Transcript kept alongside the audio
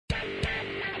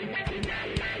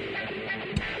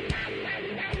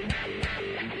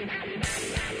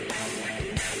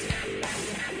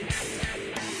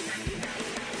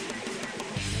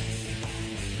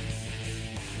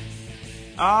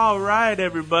All right,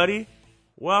 everybody.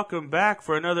 Welcome back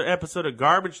for another episode of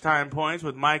Garbage Time Points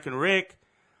with Mike and Rick.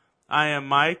 I am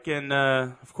Mike, and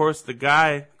of course, the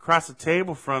guy across the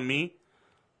table from me,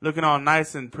 looking all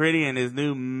nice and pretty in his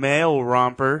new male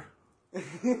romper.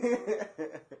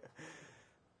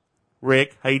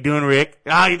 Rick, how you doing, Rick?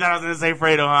 Oh, you thought I was going to say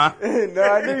Fredo, huh? No,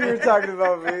 I knew you were talking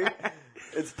about me.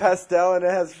 It's pastel and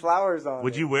it has flowers on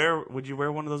Would it. you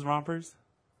wear one of those rompers?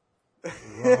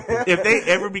 If they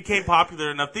ever became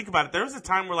popular enough, think about it. There was a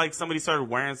time where like somebody started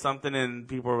wearing something and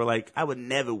people were like, "I would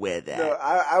never wear that." No,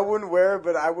 I wouldn't wear it,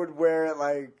 but I would wear it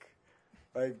like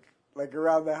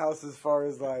around the house as far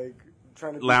as like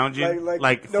trying to Lounging,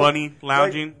 funny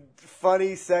lounging. Like,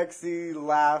 funny, sexy,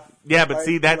 laugh. Yeah, but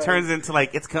see, that turns into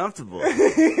like it's comfortable.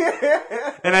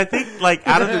 And I think like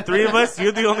out of the three of us,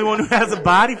 you're the only one who has a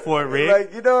body for it, Rick.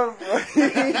 Like, you know,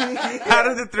 Out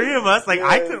of the three of us, like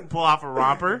I couldn't pull off a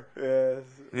romper. Yes.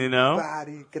 You know,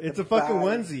 Body, It's a fucking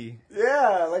onesie.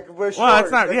 Yeah, like we're short. well,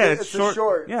 it's not. Like, Yeah, it's short.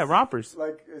 short. Yeah, rompers.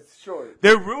 Like it's short.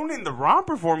 They're ruining the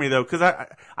romper for me though, because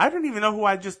I don't even know who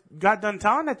I just got done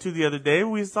telling that to the other day.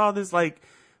 We saw this like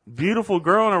beautiful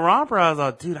girl in a romper. I was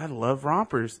like, dude, I love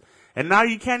rompers. And now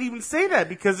you can't even say that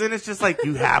because then it's just like,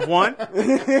 you have one?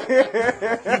 You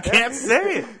can't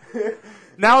say it.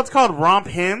 Now it's called romp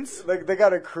hymns. Like they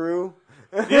got a crew.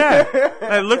 Yeah.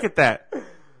 Like, look at that.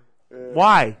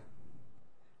 Why?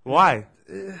 Why?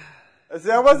 See,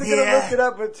 I wasn't gonna look it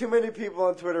up, but too many people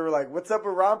on Twitter were like, "What's up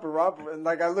with romper?" And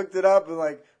like I looked it up, and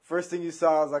like first thing you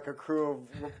saw was like a crew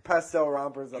of pastel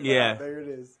rompers. I'm Yeah. like, oh, there it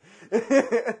is.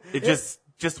 It just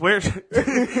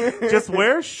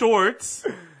wear shorts.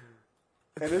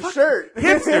 And a shirt.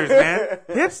 Hipsters, man.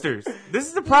 Hipsters. This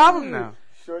is the problem now.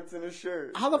 Shorts and a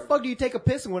shirt. How the fuck do you take a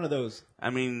piss in one of those? I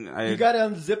mean, You gotta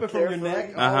unzip it from your Carefully.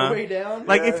 neck all the way down.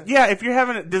 like if you're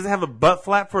having, does it have a butt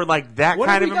flap for like that what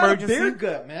kind if of we got emergency? a beer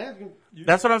gut, man?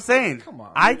 That's what I'm saying. Come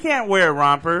on. I can't wear a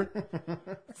romper.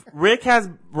 Rick has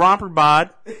romper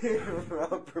bod.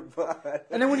 Romper bod.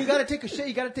 And then when you gotta take a shit,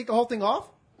 you gotta take the whole thing off?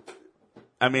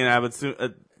 I mean, I would assume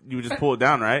you would just pull it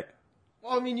down, right?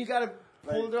 Well, I mean, you gotta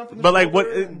pull it down from the But like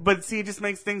shoulder what? But see, it just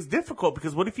makes things difficult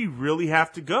because what if you really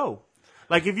have to go?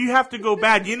 Like if you have to go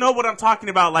bad, you know what I'm talking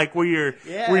about. Like where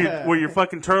you're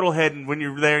fucking turtle heading when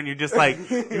you're there, and you're just like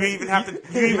you even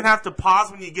have to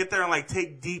pause when you get there and like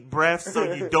take deep breaths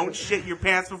so you don't shit your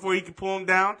pants before you can pull them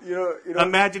down. You know,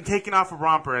 Imagine taking off a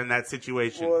romper in that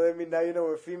situation. Well, I mean, now you know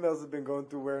what females have been going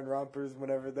through wearing rompers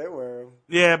whenever they wear them.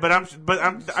 Yeah, but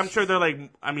I'm sure they're like.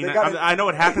 I mean, I know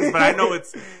it happens, but I know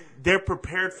they're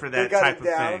prepared for that type of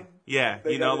thing. Yeah,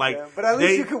 They you know, like. down. But at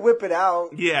least you could whip it out.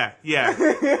 Yeah.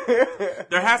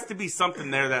 There has to be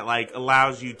something there that like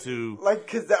allows you to. Like,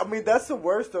 cause I mean, that's the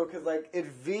worst though, cause like it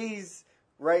V's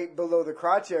right below the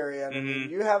crotch area. And I mean,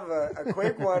 you have a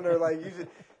quick one, or like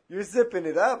you're zipping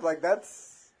it up. Like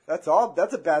that's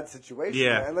a bad situation.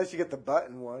 Yeah. Man, unless you get the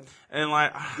button one. And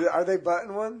like, Are they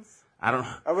button ones? I don't.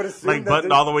 I would assume like that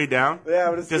buttoned they're- all the way down. Yeah, I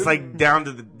would assume Just like down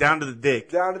to the dick.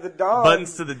 down to the dong.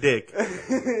 Buttons to the dick.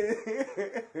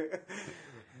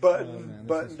 Button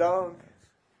dong.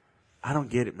 I don't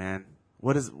get it, man.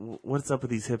 What's up with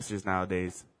these hipsters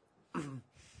nowadays?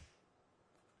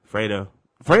 Fredo.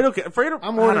 I'm I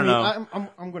don't ordering. know.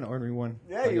 I'm gonna order me one.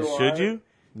 Yeah, you are. Should you?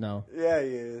 No. Yeah, he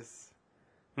is.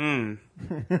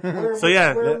 So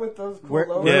yeah, Wear 'em with those cool We're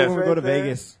logos Yeah. when we right go to there.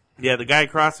 Vegas. yeah. The guy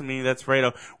across from me, that's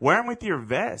Fredo. Wear them with your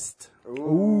vest.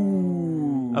 Ooh.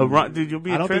 Dude, you'll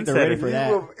be a I don't think they're ready trendsetter. for He that.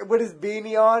 will- with his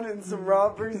beanie on and some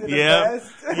rompers and Yeah. a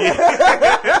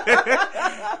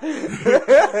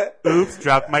vest. Oops,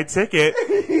 dropped my ticket.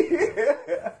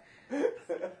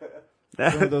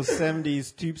 One of those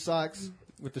 70s tube socks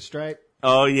with the stripe.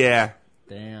 Oh yeah.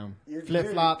 Damn. You-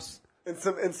 Flip flops. and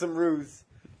some ruse.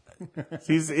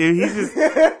 He's just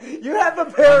You have a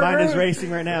pair of Mine ruse. is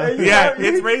racing right now. yeah.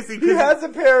 It's racing. He has a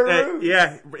pair of ruse.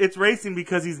 Yeah, it's racing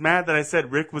because he's mad that I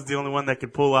said Rick was the only one that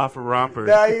could pull off a romper.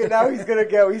 Now he's gonna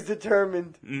go. He's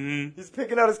determined. Mm-hmm. He's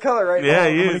picking out his color right Yeah, now.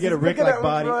 he I'm is. gonna get a Rick Picking like out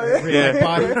body. which one.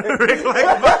 Rick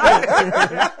like body.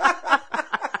 Rick like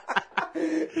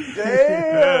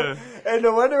Damn. And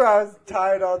no wonder I was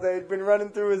tired all day. It'd been running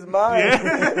through his mind.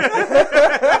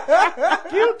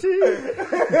 Guilty.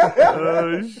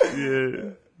 Oh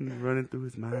shit! He's running through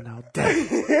his mind all day.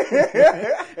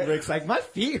 Rick's like, my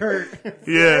feet hurt.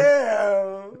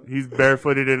 Yeah, Damn. he's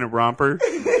barefooted in a romper.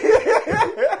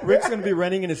 Rick's gonna be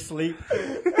running in his sleep.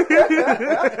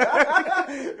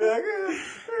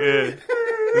 Yeah,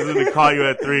 he's gonna call you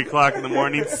at 3:00 in the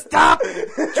morning. Stop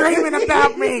dreaming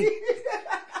about me.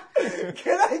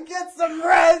 Can I get some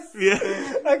rest? Yeah.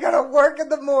 I gotta work in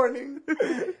the morning.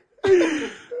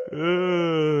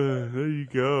 There you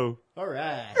go. All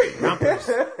right. Rompers.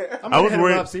 I'm I was gonna hit 'em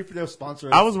worried- up, see if they'll sponsor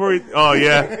us. I was worried. Oh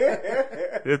yeah,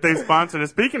 if they sponsored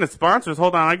us. Speaking of sponsors,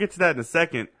 hold on, I'll get to that in a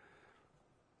second.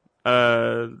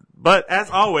 But as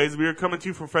always, we are coming to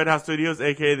you from Fred House Studios,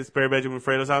 aka the spare bedroom in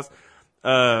Fredo's house.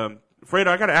 Fredo,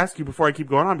 I gotta ask you before I keep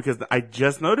going on because I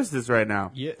just noticed this right now.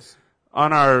 Yes.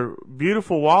 On our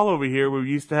beautiful wall over here, where we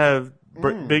used to have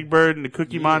Big Bird and the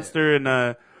Cookie Monster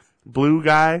and Blue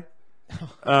Guy.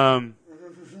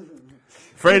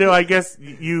 Fredo, I guess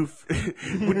you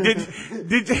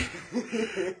did you,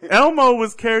 Elmo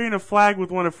was carrying a flag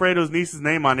with one of Fredo's niece's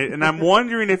name on it, and I'm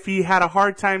wondering if he had a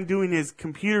hard time doing his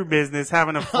computer business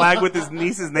having a flag with his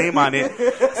niece's name on it.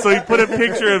 So he put a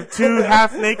picture of two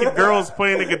half-naked girls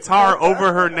playing a guitar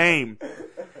over her name.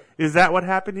 Is that what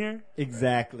happened here?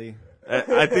 Exactly.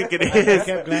 I think it I is.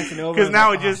 kept glancing over. Because now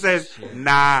like, it just oh, says, shit.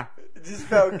 nah. Just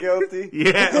felt guilty.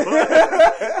 Yeah.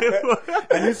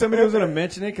 I knew somebody was going to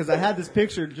mention it because I had this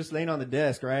picture just laying on the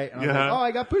desk, right? And I was like, Yeah. oh, I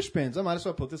got push pins. I might as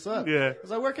well put this up. Yeah. I was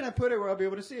like, where can I put it where I'll be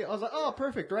able to see it? I was like, oh,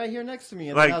 perfect, right here next to me.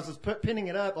 And Like- then I was just pinning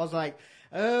it up. I was like,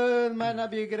 it might not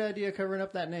be a good idea covering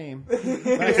up that name. But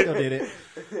I still did it.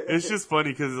 It's just funny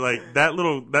because like that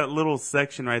little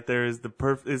section right there is the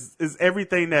is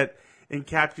everything that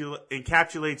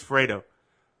encapsulates Fredo.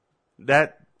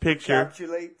 That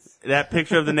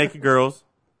picture of the naked girls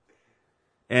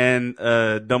and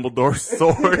Dumbledore's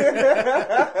sword.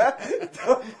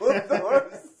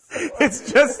 Dumbledore's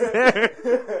It's just there.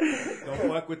 Don't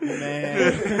fuck with me,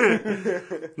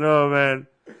 man. No man.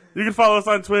 You can follow us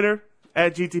on Twitter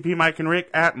at GTP Mike and Rick,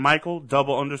 at Michael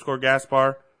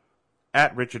 _Gaspar,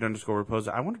 at Richard _Raposa.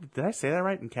 I wonder, did I say that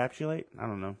right? Encapsulate? I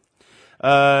don't know.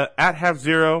 At Have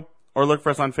Zero, or look for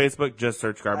us on Facebook. Just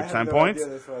search Garbage Time Points.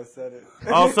 That's why I said it.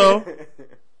 Also,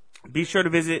 be sure to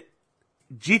visit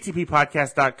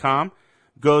gtppodcast.com.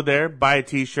 Go there, buy a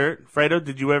t-shirt. Fredo,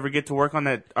 did you ever get to work on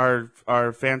that,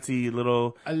 our fancy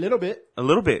little... A little bit. A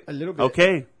little bit. A little bit.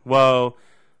 Okay. Well,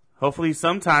 hopefully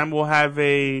sometime we'll have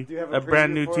a have a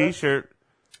brand preview new for us? t-shirt.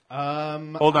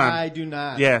 Hold on. I do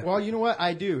not. Yeah. Well, you know what?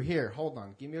 I do. Here, hold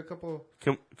on. Give me a couple.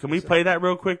 Can we play that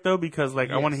real quick though? Because like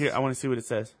I want Yes. to see what it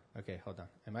says. Okay, hold on.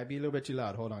 It might be a little bit too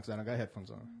loud. Hold on, because I don't got headphones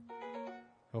on.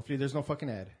 Hopefully there's no fucking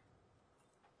ad.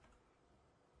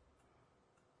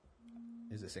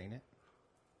 Is it saying it?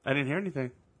 I didn't hear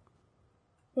anything.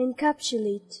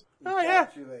 Encapsulate. Oh yeah,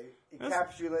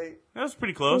 Encapsulate. that was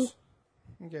pretty close.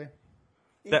 Okay.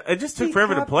 It just took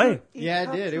forever to play. Yeah,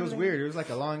 it did. It was weird. It was like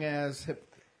a long ass hip.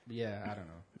 Yeah, I don't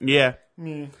know. Yeah.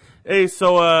 Hey,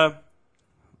 so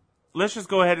let's just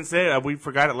go ahead and say it. We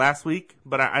forgot it last week,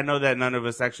 but I know that none of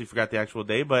us actually forgot the actual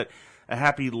day. But a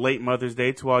happy late Mother's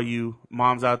Day to all you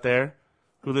moms out there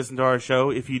who listen to our show.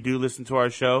 If you do listen to our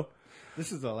show,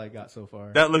 This is all I got so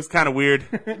far. that looks kind of weird.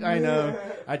 I know.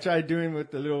 I tried doing with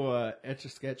the little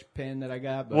Etch-a-Sketch pen that I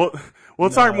got, but We'll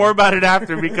talk more about it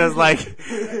after because like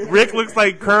Rick looks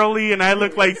like Curly and I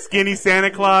look like skinny Santa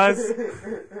Claus.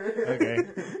 okay.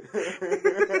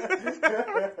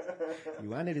 You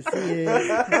wanted to see it.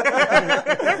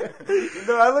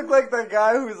 No, I look like that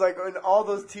guy who's like in all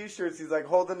those T-shirts. He's like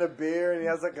holding a beer and he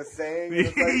has like a saying. And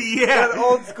it's like Yeah. that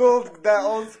old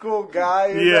school guy.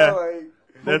 You Yeah. know, like,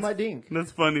 Hold my dink.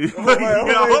 That's funny.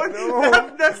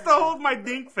 my- That's the hold my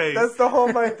dink face. that's the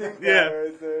whole my thing. Yeah.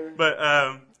 Right there.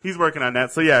 But he's working on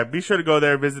that. So yeah, be sure to go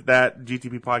there, visit that,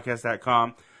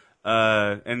 gtppodcast.com,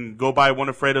 and go buy one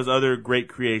of Fredo's other great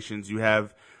creations. You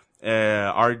have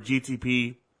our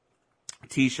GTP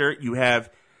t-shirt. You have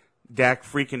Dak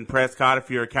freaking Prescott if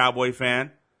you're a Cowboy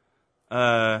fan.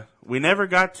 We never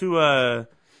got to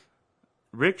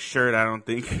Rick's shirt, I don't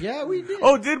think. Yeah, we did.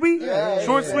 Oh, did we? Yeah,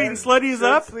 Short, yeah. Sweet, and Slutty is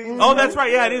Short, up? Sweet, and Oh, that's Slutty.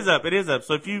 right. Yeah, it is up. It is up.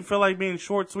 So if you feel like being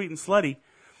short, sweet, and slutty,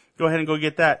 go ahead and go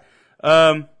get that.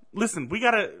 Listen, we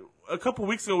got a couple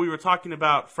weeks ago we were talking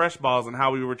about Fresh Balls and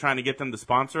how we were trying to get them to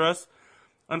sponsor us.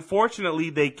 Unfortunately,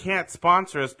 they can't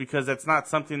sponsor us because that's not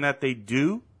something that they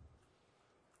do.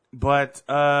 But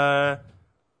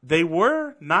they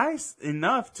were nice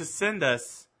enough to send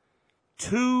us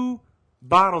 2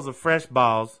 bottles of Fresh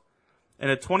Balls and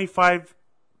a 25%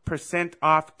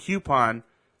 off coupon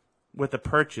with a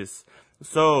purchase.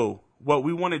 So what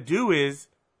we want to do is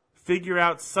figure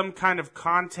out some kind of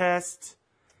contest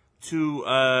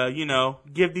to,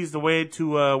 give these away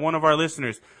to one of our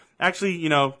listeners. Actually,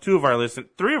 3 of our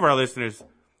listeners.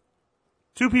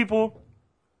 2 people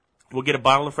will get a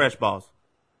bottle of Fresh Balls.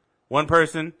 1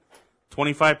 person,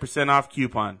 25% off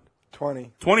coupon.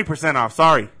 20% off,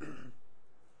 sorry.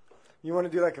 You want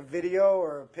to do like a video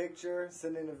or a picture?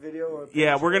 Send in a video or a picture?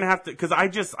 Yeah, we're going to have to, because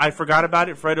I forgot about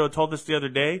it. Fredo told us the other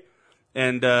day,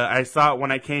 and I saw it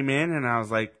when I came in, and I was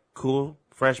like, cool,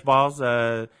 Fresh Balls.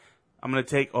 I I'm going to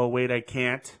take, oh, wait, I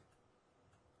can't.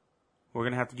 We're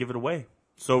going to have to give it away.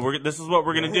 So this is what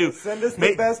we're going to do. Send us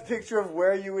the best picture of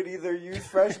where you would either use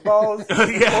fresh balls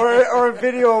Yeah. or a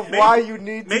video of why you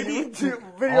need to use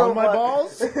video On my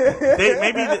balls? If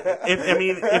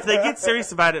they get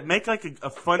serious about it, make like a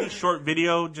funny short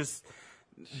video. Just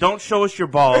don't show us your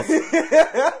balls.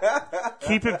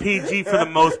 Keep it PG for the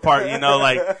most part. You know,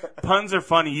 like puns are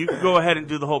funny. You can go ahead and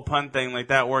do the whole pun thing. Like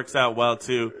that works out well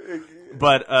too.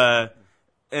 But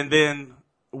and then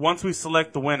once we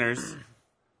select the winners,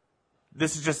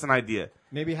 this is just an idea.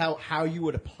 Maybe how you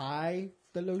would apply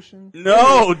the lotion?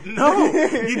 No, you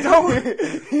don't.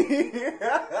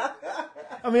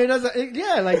 I mean, it doesn't.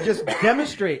 Like just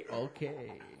demonstrate.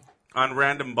 Okay. On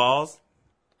random balls.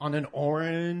 On an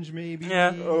orange, maybe.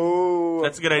 Yeah. Oh,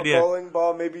 that's a good idea. Bowling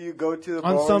ball. Maybe you go to the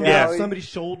On bowling alley. somebody's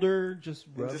shoulder, just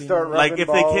rubbing. Just start Like rubbing if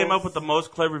they came balls. up with the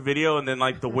most clever video and then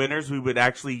like the winners, we would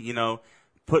actually, we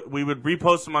would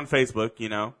repost them on Facebook,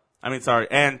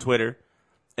 and Twitter,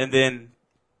 and then,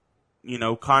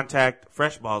 contact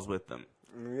Fresh Balls with them,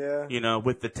 Yeah.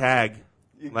 with the tag,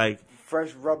 like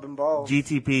Fresh rubbing balls.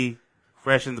 GTP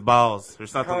freshens balls or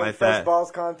something like Fresh that.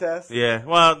 balls contest. Yeah,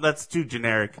 well, that's too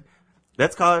generic.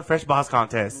 Let's call it Fresh Balls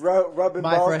Contest. Rubbing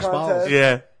My balls fresh contest. balls.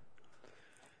 Yeah.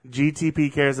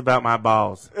 GTP cares about my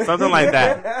balls. Something like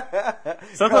that.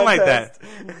 Something like that.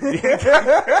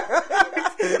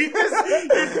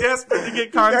 You're desperate to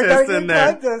get contests in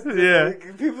there. Yeah.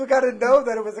 People got to know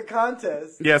that it was a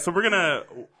contest. Yeah, so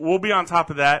we'll be on top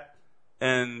of that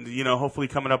and, hopefully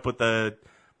coming up with a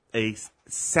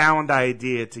sound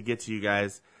idea to get to you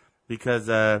guys because,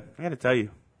 I gotta tell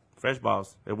you, Fresh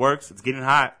Balls, it works. It's getting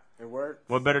hot. It worked.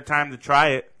 What better time to try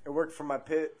it? It worked for my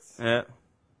pits. Yeah.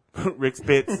 Rick's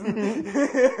Pits. And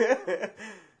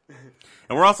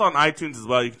we're also on iTunes as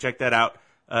well. You can check that out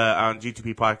on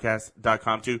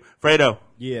gtppodcast.com too. Fredo,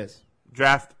 Yes.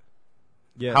 draft.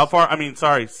 Yes.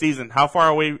 Season. How far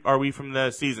away are we from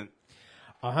the season?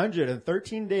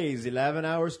 113 days, 11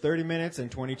 hours, 30 minutes,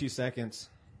 and 22 seconds.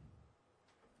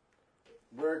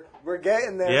 We're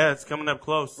getting there. Yeah, it's coming up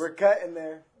close. We're cutting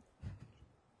there.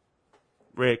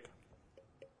 Rick.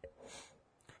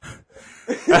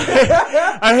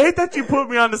 I hate that you put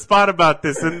me on the spot about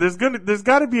this, and there's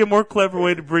got to be a more clever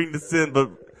way to bring this in, but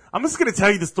I'm just gonna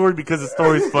tell you the story because the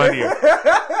story's funnier.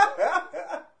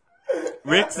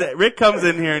 Rick comes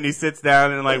in here and he sits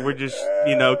down and like we're just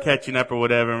catching up or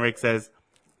whatever, and Rick says,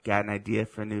 "Got an idea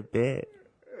for a new bit."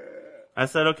 I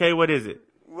said, "Okay, what is it?"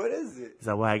 What is it? He's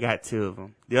like, "Well, I got two of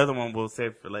them. The other one we'll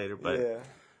save for later." But Yeah.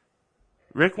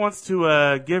 Rick wants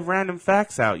to give random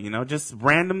facts out, just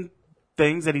random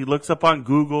things that he looks up on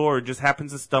Google or just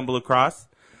happens to stumble across.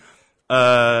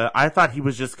 I thought he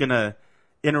was just going to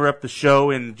interrupt the show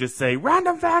and just say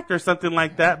random fact or something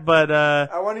like that, but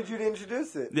I wanted you to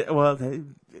introduce it.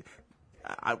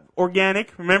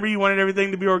 organic. Remember, you wanted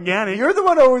everything to be organic. You're the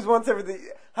one who always wants everything.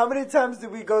 How many times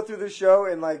did we go through the show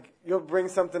and you'll bring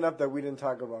something up that we didn't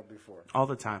talk about before? All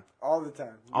the time. All the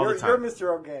time. All You're the time. You're Mr.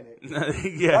 Organic.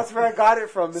 Yeah. That's where I got it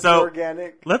from, Mr.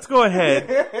 Organic. Let's go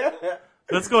ahead.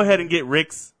 Let's go ahead and get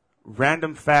Rick's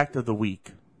random fact of the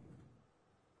week.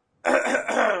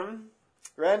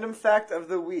 Random fact of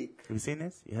the week. Have you seen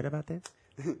this? You heard about this?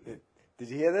 Did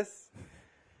you hear this?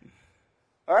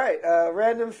 All right.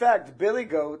 Random fact. Billy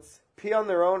goats pee on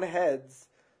their own heads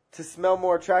to smell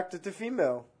more attractive to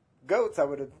female goats, I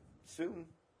would assume.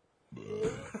 Wait,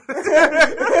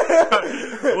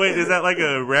 is that like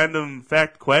a random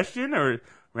fact question or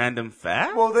random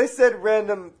fact? Well, they said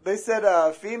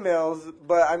females,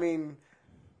 but I mean,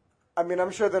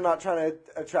 I'm sure they're not trying to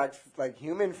attract like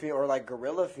human or like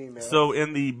gorilla females. So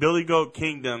in the Billy Goat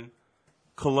Kingdom,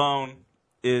 cologne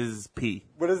is pee.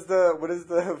 What is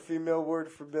the female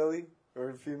word for Billy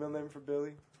or female name for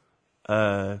Billy?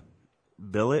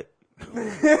 Billet?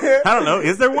 I don't know.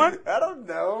 Is there one? I don't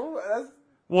know.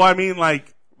 Well, I mean,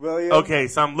 like, William. okay,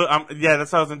 so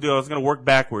that's what I was gonna do. I was gonna work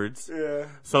backwards. Yeah.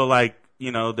 So like,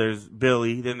 there's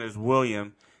Billy, then there's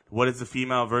William. What is the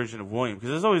female version of William? Because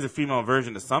there's always a female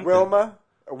version of something. Wilma.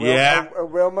 Yeah. A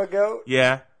Wilma goat.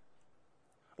 Yeah.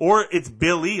 Or it's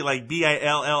Billie, like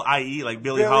Billie, like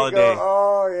Billie Holiday. Goat.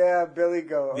 Oh yeah, Billy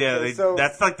goat. Okay, Yeah,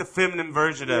 that's like the feminine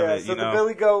version of it. So the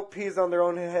Billy goat pees on their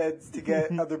own heads to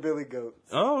get other Billy goats.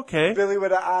 Oh, okay. Billy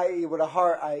with an IE, with a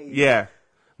heart IE. Yeah.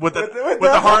 With the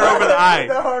heart over the eye. With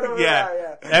the heart over the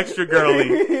eye, yeah. Extra girly.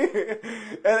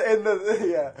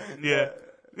 Yeah.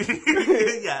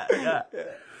 Yeah.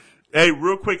 Hey,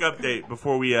 real quick update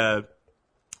before we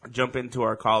jump into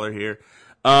our caller here.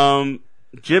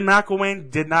 Jim McElwain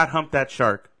did not hump that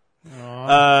shark.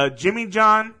 Jimmy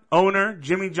John, owner,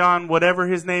 Jimmy John, whatever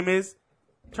his name is,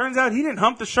 Turns out he didn't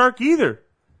hump the shark either.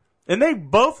 And they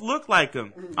both look like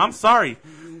him. I'm sorry.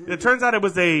 It turns out it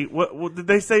was what did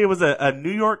they say? It was a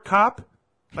New York cop?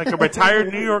 Like a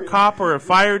retired New York cop or a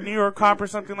fired New York cop or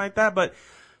something like that. But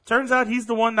turns out he's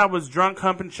the one that was drunk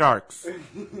humping sharks.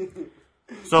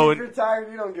 So if you're tired,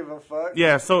 you don't give a fuck.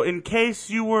 Yeah, so in case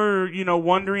you were,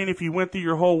 wondering if you went through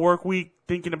your whole work week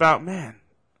thinking about, man,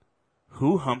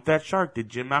 who humped that shark? Did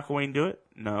Jim McElwain do it?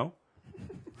 No.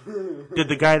 Did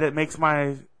the guy that makes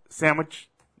my sandwich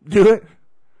do it?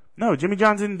 No, Jimmy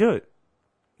John didn't do it.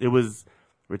 It was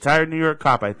retired New York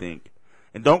cop, I think.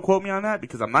 And don't quote me on that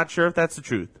because I'm not sure if that's the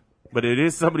truth. But it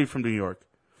is somebody from New York.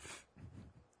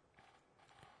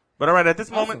 But all right, at this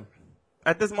moment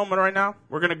right now,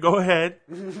 we're going to go ahead.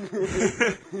 We're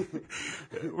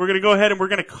going to go ahead and we're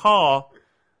going to call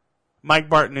Mike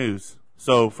Bart News.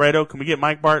 So, Fredo, can we get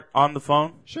Mike Bart on the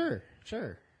phone? Sure.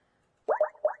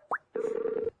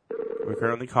 We're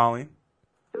currently calling.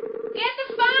 Get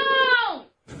the phone!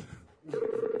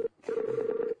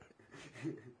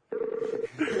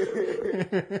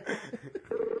 Did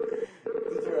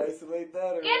you isolate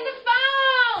that or Get what? the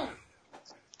phone!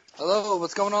 Hello,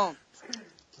 what's going on?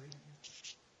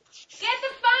 Get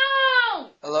the phone!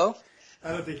 Hello?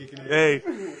 I don't think you can. Hey,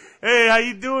 how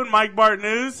you doing, Mike Bart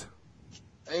News?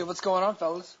 Hey, what's going on,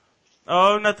 fellas?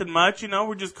 Oh, nothing much.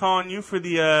 We're just calling you for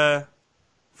the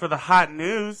hot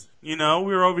news. We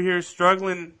were over here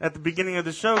struggling at the beginning of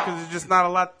the show because there's just not a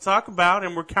lot to talk about,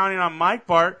 and we're counting on Mike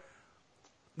Bart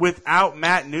without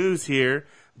Matt News here.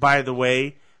 By the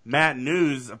way, Matt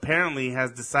News apparently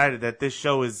has decided that this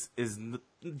show is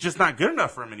just not good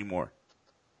enough for him anymore.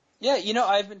 Yeah,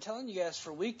 I've been telling you guys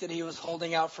for a week that he was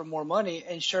holding out for more money,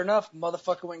 and sure enough,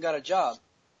 motherfucker went and got a job.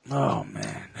 Oh,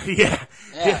 man. Yeah.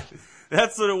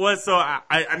 That's what it was. So,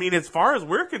 I mean, as far as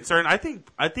we're concerned, I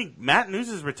think Matt News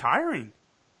is retiring.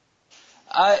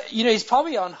 He's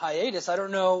probably on hiatus. I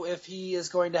don't know if he is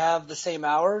going to have the same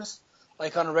hours,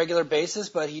 like on a regular basis,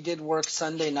 but he did work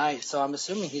Sunday night, so I'm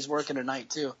assuming he's working tonight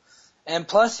too. And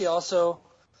plus, he also,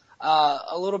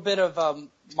 a little bit of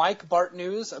Mike Bart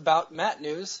News about Matt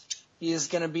News. He is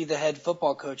going to be the head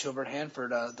football coach over at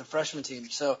Hanford, the freshman team.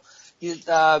 So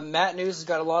Matt News has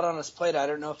got a lot on his plate. I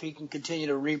don't know if he can continue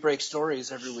to re-break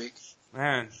stories every week.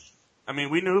 Man, I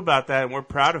mean, we knew about that, and we're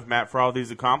proud of Matt for all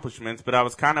these accomplishments, but I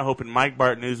was kind of hoping Mike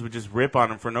Bart News would just rip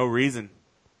on him for no reason.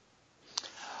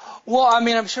 Well, I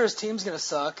mean, I'm sure his team's going to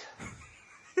suck.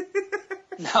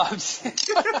 No, I'm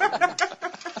just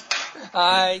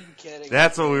I'm kidding.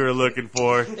 That's what we were looking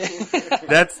for.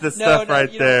 That's the stuff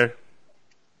right there.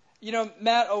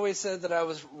 Matt always said that I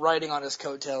was riding on his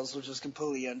coattails, which was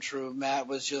completely untrue. Matt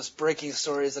was just breaking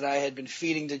stories that I had been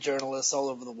feeding to journalists all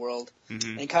over the world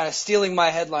and kind of stealing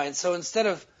my headlines. So instead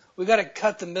of, we got to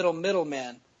cut the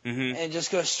middleman and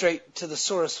just go straight to the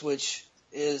source, which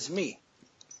is me.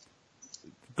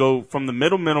 Go from the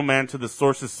middleman to the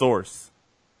source's source.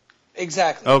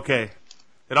 Exactly. Okay.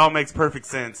 It all makes perfect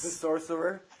sense. The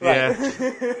sorcerer? Yeah.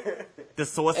 The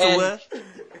sorcerer?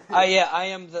 I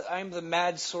am the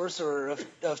mad sorcerer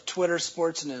of Twitter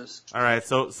sports news. All right.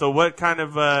 So what kind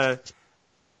of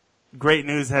great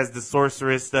news has the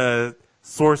sorceress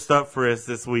sourced up for us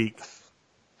this week?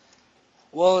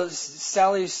 Well,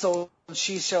 Sally sold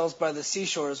she shells by the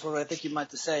seashore is what I think you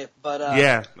meant to say. But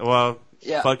yeah. Well,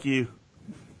 fuck you.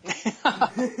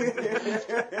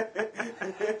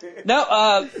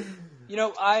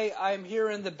 No, I'm here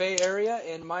in the Bay Area,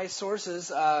 and my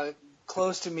sources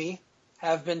close to me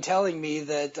have been telling me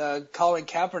that Colin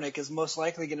Kaepernick is most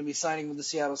likely going to be signing with the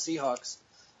Seattle Seahawks.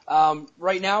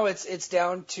 Right now, it's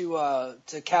down to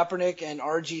Kaepernick and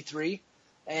RG3,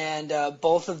 and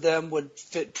both of them would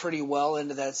fit pretty well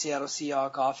into that Seattle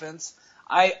Seahawks offense.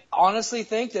 I honestly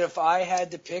think that if I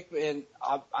had to pick, and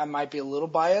I might be a little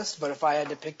biased, but if I had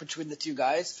to pick between the two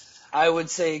guys, I would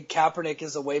say Kaepernick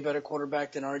is a way better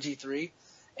quarterback than RG3.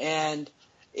 And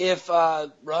if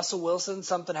Russell Wilson,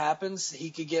 something happens, he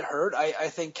could get hurt, I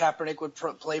think Kaepernick would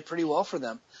play pretty well for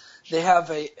them. They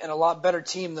have a lot better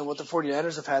team than what the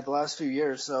 49ers have had the last few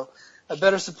years. So a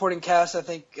better supporting cast, I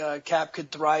think Cap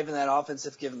could thrive in that offense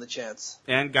if given the chance.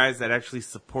 And guys that actually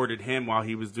supported him while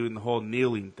he was doing the whole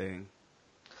kneeling thing.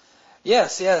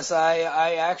 Yes.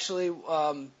 I actually,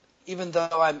 even though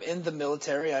I'm in the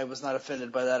military, I was not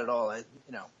offended by that at all.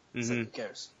 So who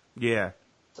cares? Yeah.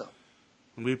 So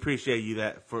we appreciate you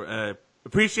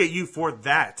for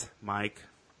that, Mike.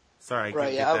 Sorry, I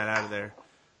couldn't get that out of there.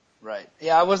 Right.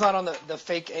 Yeah, I was not on the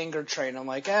fake anger train. I'm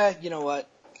like, you know what?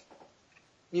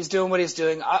 He's doing what he's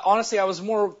doing. Honestly, I was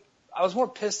more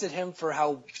pissed at him for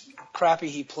how crappy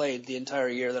he played the entire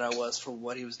year than I was for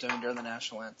what he was doing during the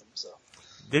national anthem. So.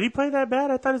 Did he play that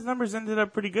bad? I thought his numbers ended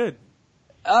up pretty good.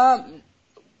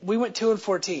 We went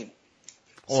 2-14.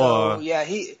 Oh. So yeah,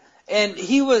 he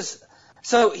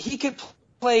could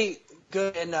play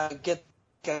good and he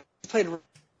played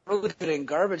really good in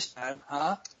garbage time,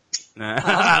 huh?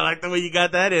 I like the way you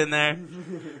got that in there.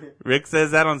 Rick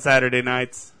says that on Saturday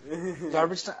nights.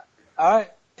 Garbage time. All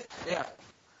right. Yeah.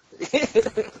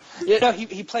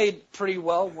 He played pretty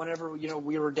well whenever,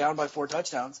 we were down by 4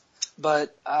 touchdowns.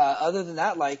 But other than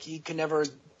that, he could never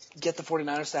get the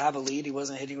 49ers to have a lead. He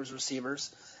wasn't hitting his receivers.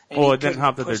 And it didn't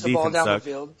help that their defense sucked. The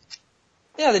field.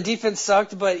 Yeah, the defense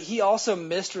sucked, but he also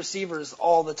missed receivers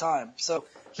all the time. So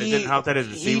it didn't help that his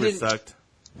receivers sucked.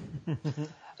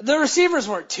 The receivers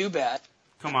weren't too bad.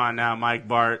 Come on now, Mike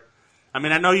Bart. I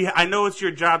mean, I know it's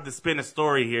your job to spin a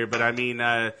story here, but I mean,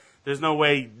 there's no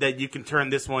way that you can turn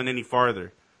this one any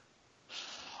farther.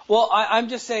 Well, I'm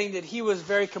just saying that he was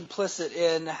very complicit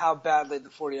in how badly the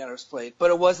 49ers played. But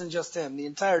it wasn't just him. The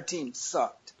entire team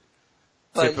sucked.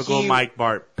 But typical Mike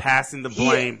Bart, passing the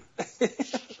blame.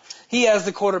 He, as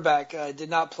the quarterback, did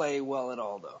not play well at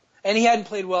all, though. And he hadn't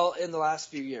played well in the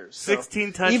last few years.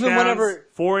 16 touchdowns,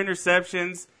 4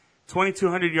 interceptions,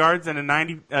 2,200 yards, and a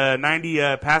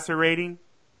 90 passer rating.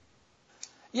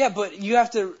 Yeah, but you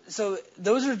have to. So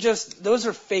those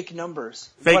are fake numbers.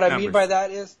 What I mean by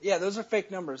that is, those are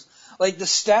fake numbers. Like the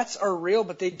stats are real,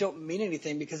 but they don't mean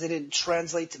anything because they didn't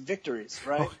translate to victories,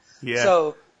 right? Oh, yeah.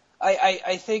 So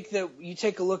I think that you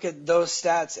take a look at those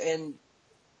stats and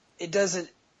it doesn't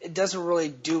really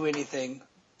do anything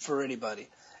for anybody.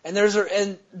 And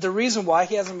the reason why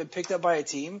he hasn't been picked up by a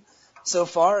team so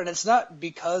far, and it's not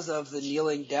because of the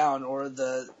kneeling down or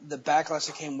the backlash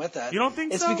that came with that. You don't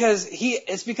think it's so?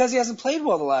 It's because he hasn't played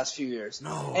well the last few years.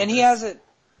 No. And he hasn't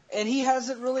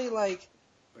really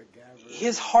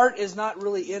his heart is not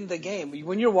really in the game.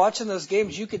 When you're watching those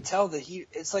games, you could tell that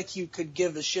it's like you could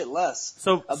give a shit less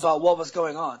about what was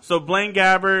going on. So Blaine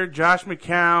Gabbert, Josh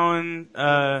McCown,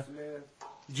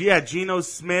 Geno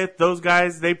Smith, those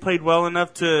guys, they played well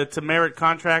enough to merit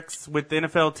contracts with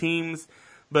NFL teams.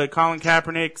 But Colin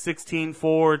Kaepernick,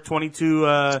 16-4,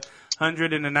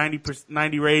 2,200 and a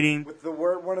 90 rating. With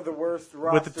one of the worst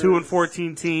rosters. With a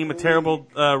 2-14 team, a terrible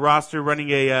roster, running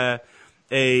a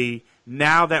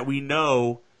now that we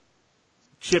know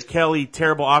Chip Kelly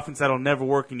terrible offense that'll never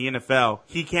work in the NFL.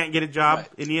 He can't get a job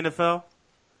in the NFL.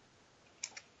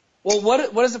 Well,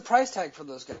 what is the price tag for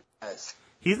those guys?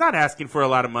 He's not asking for a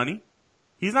lot of money.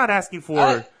 He's not asking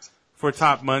for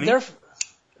top money.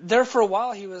 There for a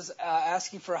while, he was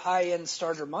asking for high-end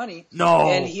starter money. No.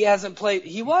 And he hasn't played.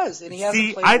 He was, and he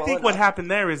hasn't played I well think enough. what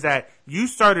happened there is that you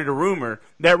started a rumor.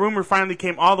 That rumor finally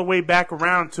came all the way back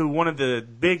around to one of the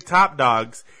big top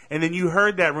dogs, and then you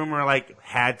heard that rumor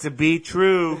had to be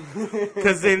true.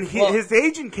 Because then his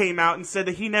agent came out and said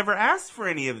that he never asked for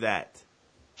any of that.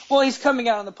 Well, he's coming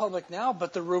out in the public now,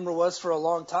 but the rumor was for a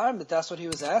long time that that's what he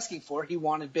was asking for. He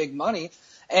wanted big money,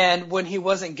 and when he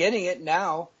wasn't getting it,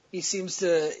 now he seems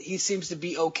to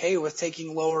be okay with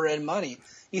taking lower end money.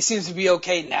 He seems to be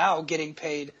okay now getting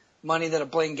paid money that a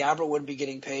Blaine Gabbert would be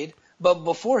getting paid. But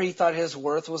before, he thought his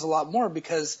worth was a lot more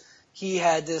because he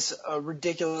had this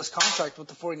ridiculous contract with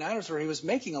the 49ers where he was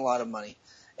making a lot of money,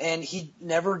 and he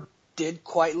never did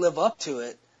quite live up to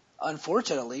it,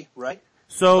 unfortunately, right?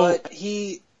 So,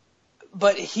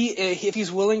 but if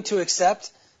he's willing to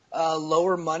accept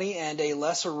lower money and a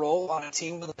lesser role on a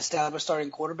team with an established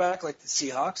starting quarterback like the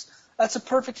Seahawks, that's a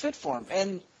perfect fit for him.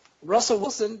 And Russell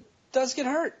Wilson does get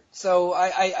hurt, so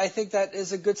I think that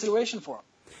is a good situation for him.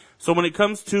 So when it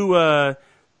comes to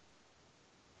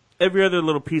every other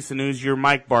little piece of news, you're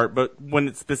Mike Bart, but when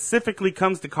it specifically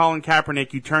comes to Colin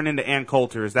Kaepernick, you turn into Ann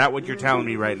Coulter. Is that what you're telling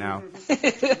me right now?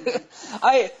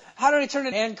 How did I turn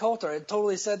into Ann Coulter? I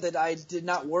totally said that I did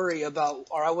not worry about,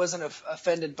 or I wasn't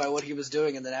offended by what he was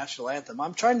doing in the national anthem.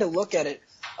 I'm trying to look at it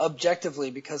objectively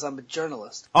because I'm a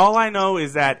journalist. All I know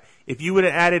is that if you would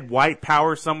have added white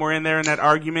power somewhere in there in that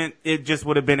argument, it just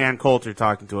would have been Ann Coulter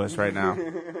talking to us right now.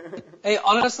 Hey,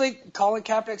 honestly, Colin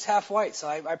Kaepernick's half white, so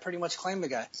I pretty much claim the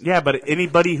guy. Yeah, but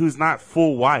anybody who's not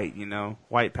full white,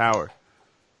 white power.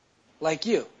 Like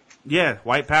you. Yeah,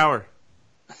 white power.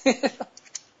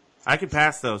 I can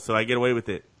pass, though, so I get away with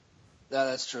it. Yeah,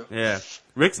 that's true. Yeah.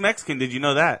 Rick's Mexican. Did you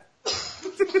know that?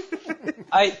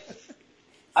 I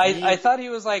thought he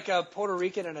was like Puerto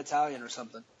Rican and Italian or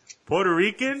something. Puerto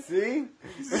Rican? See?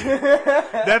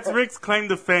 That's Rick's claim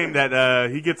to fame,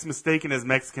 that he gets mistaken as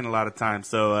Mexican a lot of times.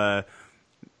 So,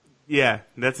 yeah,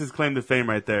 that's his claim to fame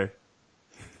right there.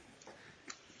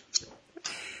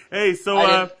 Hey,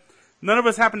 so none of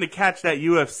us happened to catch that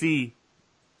UFC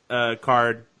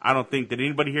card. I don't think. Did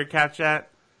anybody here catch that?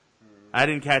 I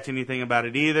didn't catch anything about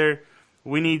it either.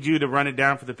 we need you to run it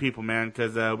down for the people, man,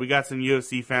 because we got some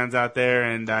UFC fans out there,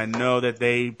 and I know that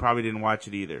they probably didn't watch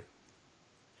it either.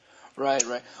 Right.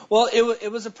 Well,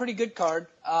 it was a pretty good card.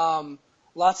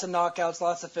 Lots of knockouts,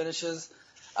 lots of finishes.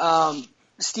 Stipe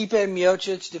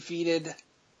Miocic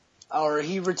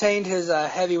he retained his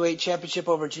heavyweight championship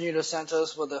over Junior Dos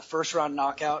Santos with a first-round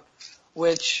knockout,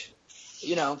 which,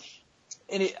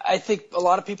 I think a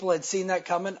lot of people had seen that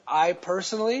coming. I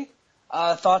personally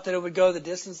thought that it would go the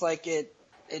distance like it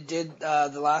did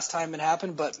the last time it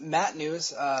happened, but Matt News,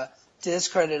 to his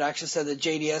credit, actually said that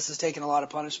JDS has taken a lot of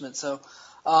punishment. So,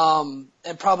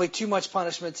 and probably too much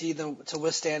punishment to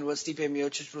withstand what Stipe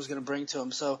Miocic was going to bring to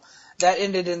him. So that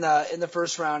ended in the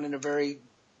first round in a very,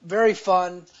 very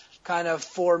fun kind of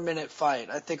 4-minute fight.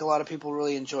 I think a lot of people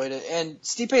really enjoyed it. And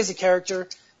Stipe is a character.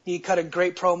 He cut a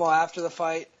great promo after the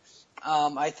fight.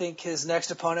 I think his next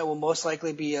opponent will most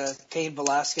likely be Cain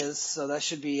Velasquez. So that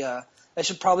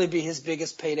should probably be his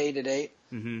biggest payday to date.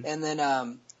 Mm-hmm. And then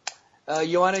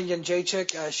Joanna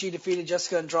Jędrzejczyk, she defeated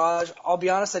Jessica Andrade. I'll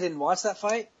be honest, I didn't watch that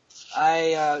fight.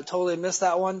 I totally missed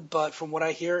that one, but from what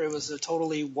I hear, it was a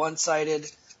totally one-sided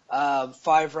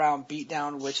 5-round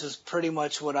beatdown, which is pretty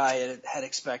much what I had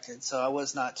expected. So I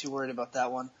was not too worried about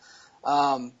that one.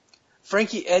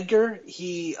 Frankie Edgar,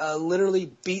 he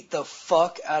literally beat the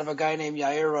fuck out of a guy named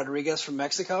Yair Rodriguez from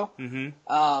Mexico.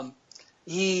 Mm-hmm.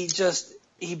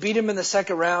 He beat him in the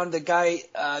second round. The guy,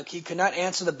 he could not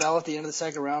answer the bell at the end of the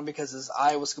second round because his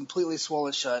eye was completely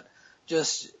swollen shut.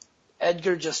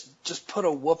 Edgar just put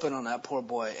a whooping on that poor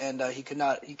boy, and he could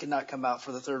not come out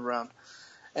for the third round.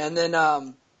 And then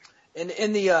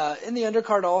in the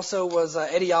undercard also was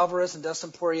Eddie Alvarez and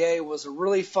Dustin Poirier. It was a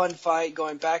really fun fight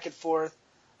going back and forth.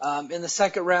 In the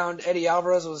second round, Eddie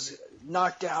Alvarez was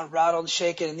knocked down, rattled,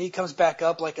 shaken, and he comes back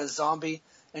up like a zombie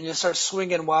and just starts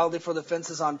swinging wildly for the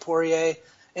fences on Poirier.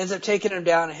 Ends up taking him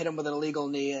down and hit him with an illegal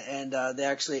knee, and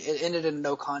it ended in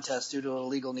no contest due to an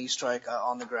illegal knee strike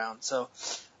on the ground. So,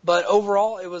 but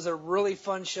overall, it was a really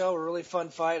fun show, a really fun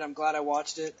fight. I'm glad I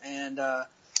watched it, and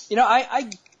I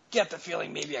get the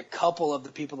feeling maybe a couple of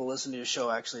the people that listen to the show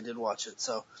actually did watch it.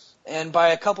 So, and by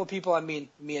a couple of people, I mean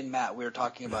me and Matt. We were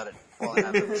talking about it while it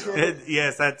happened. So.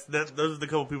 Yes, those are the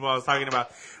couple people I was talking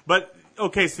about. But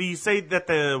okay, so you say that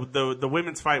the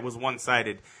women's fight was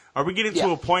one-sided. Are we getting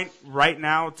to a point right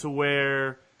now to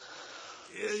where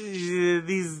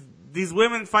these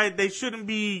women fight? They shouldn't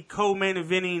be co-main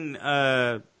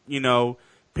eventing,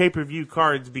 pay-per-view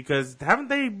cards, because haven't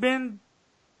they been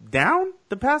down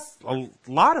the past a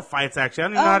lot of fights? Actually, I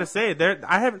don't even know how to say it.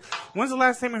 I haven't. When's the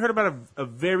last time you heard about a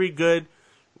very good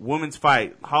women's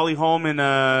fight? Holly Holm and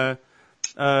Ronda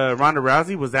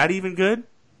Rousey, was that even good?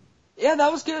 Yeah,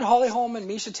 that was good. Holly Holm and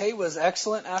Miesha Tate was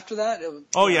excellent after that.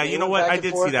 You know what? I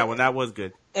did see that one. That was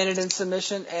good. Ended in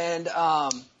submission. And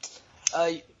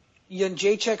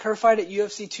Jędrzejczyk, her fight at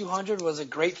UFC 200 was a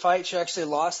great fight. She actually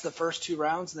lost the first 2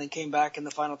 rounds and then came back in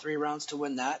the final 3 rounds to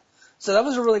win that. So that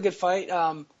was a really good fight.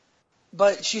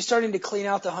 But she's starting to clean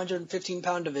out the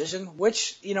 115-pound division,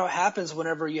 which, happens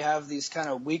whenever you have these kind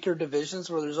of weaker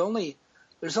divisions where there's only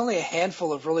a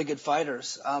handful of really good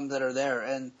fighters that are there.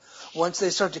 And once they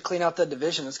start to clean out that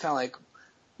division, it's kind of like,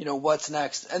 what's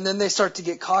next? And then they start to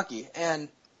get cocky. And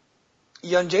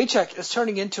Jędrzejczyk is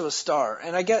turning into a star.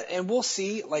 And we'll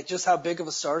see just how big of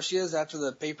a star she is after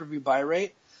the pay-per-view buy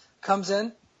rate comes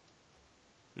in.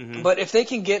 Mm-hmm. But if they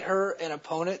can get her an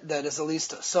opponent that is at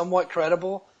least somewhat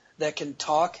credible, that can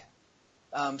talk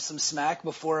some smack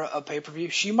before a pay-per-view,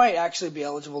 she might actually be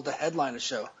eligible to headline a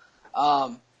show.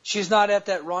 She's not at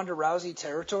that Ronda Rousey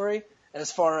territory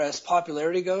as far as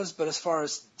popularity goes, but as far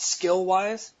as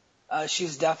skill-wise,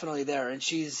 she's definitely there, and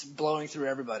she's blowing through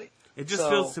everybody. It just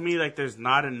feels to me like there's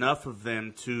not enough of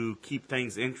them to keep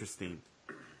things interesting.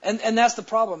 And that's the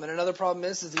problem. And another problem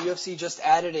is the UFC just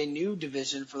added a new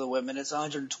division for the women. It's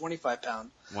 125 pound.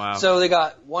 Wow. So they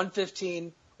got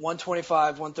 115,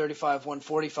 125, 135,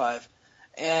 145,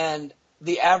 and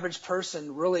the average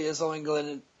person really is only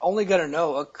going to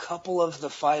know a couple of the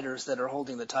fighters that are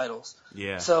holding the titles.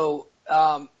 Yeah. So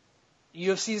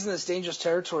UFC's in this dangerous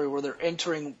territory where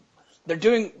they're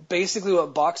doing basically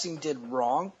what boxing did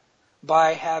wrong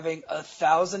by having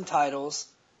 1,000 titles,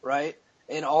 right,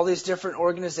 in all these different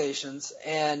organizations,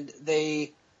 and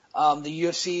the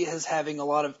UFC is having a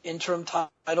lot of interim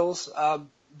titles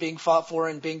being fought for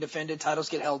and being defended. Titles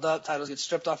get held up, titles get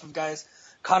stripped off of guys.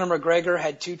 Conor McGregor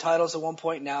had 2 titles at one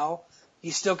point now.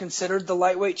 He's still considered the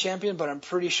lightweight champion, but I'm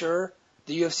pretty sure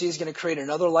the UFC is going to create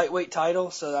another lightweight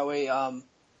title so that way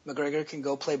McGregor can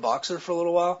go play boxer for a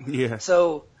little while. Yeah.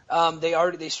 So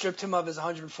they stripped him of his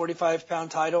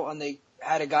 145-pound title, and they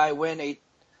had a guy win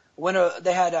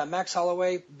they had Max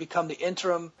Holloway become the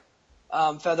interim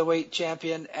featherweight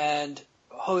champion, and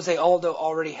Jose Aldo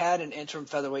already had an interim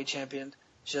featherweight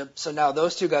championship. So now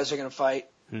those two guys are going to fight.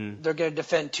 They're going to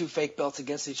defend 2 fake belts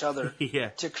against each other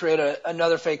to create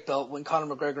another fake belt when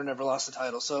Conor McGregor never lost the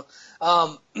title. So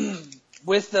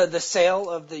with the sale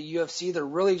of the UFC, they're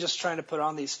really just trying to put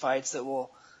on these fights that will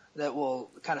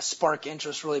kind of spark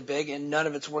interest really big, and none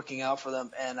of it's working out for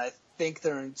them. And I think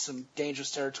they're in some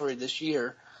dangerous territory this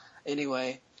year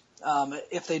anyway,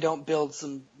 if they don't build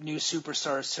some new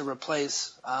superstars to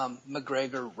replace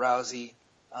McGregor, Rousey,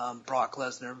 Brock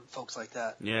Lesnar, folks like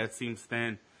that. Yeah, it seems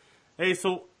thin. Hey,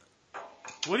 so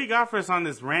what do you got for us on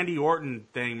this Randy Orton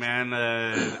thing, man?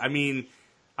 I mean,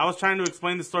 I was trying to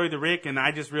explain the story to Rick, and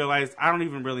I just realized I don't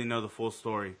even really know the full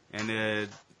story. And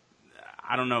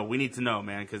I don't know. We need to know,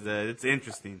 man, because it's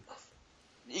interesting.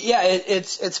 Yeah,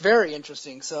 it's very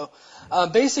interesting. So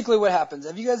basically what happens,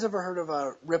 have you guys ever heard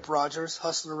of Rip Rogers,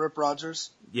 Hustler Rip Rogers?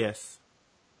 Yes.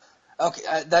 Okay,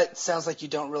 that sounds like you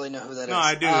don't really know who that is. No,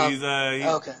 I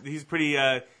do. He's pretty...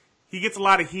 he gets a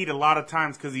lot of heat a lot of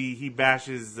times because he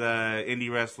bashes indie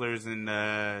wrestlers and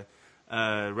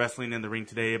wrestling in the ring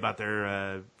today about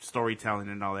their storytelling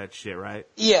and all that shit, right?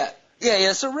 Yeah.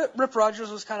 So Rip Rogers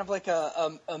was kind of like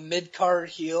a mid-card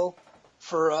heel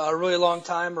for a really long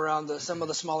time around some of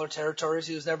the smaller territories.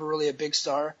 He was never really a big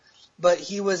star, but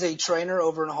he was a trainer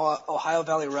over in Ohio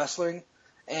Valley Wrestling,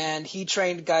 and he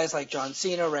trained guys like John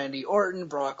Cena, Randy Orton,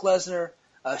 Brock Lesnar,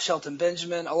 Shelton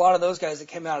Benjamin, a lot of those guys that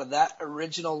came out of that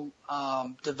original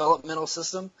developmental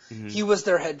system. Mm-hmm. He was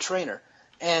their head trainer.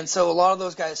 And so a lot of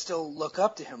those guys still look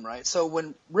up to him, right? So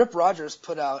when Rip Rogers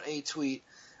put out a tweet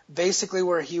basically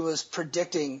where he was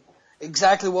predicting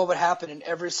exactly what would happen in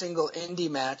every single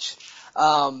indie match,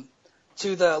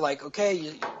 to the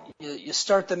okay, you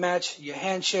start the match, you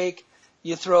handshake,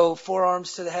 you throw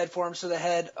forearms to the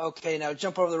head, okay, now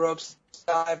jump over the ropes,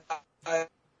 dive,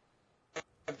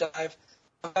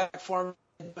 back form,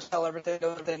 no sell,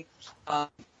 everything,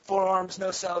 forearms,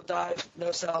 no sell, dive,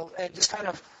 no sell, and just kind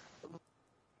of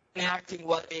enacting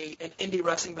what an indie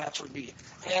wrestling match would be.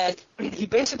 And he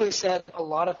basically said a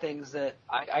lot of things that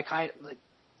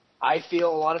I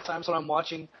feel a lot of times when I'm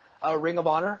watching Ring of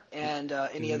Honor and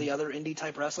any of the other indie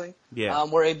type wrestling,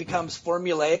 where it becomes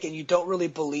formulaic and you don't really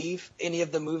believe any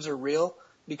of the moves are real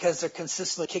because they're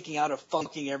consistently kicking out of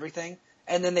funking everything,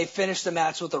 and then they finish the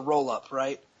match with a roll up,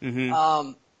 right?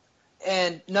 Mm-hmm.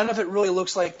 And none of it really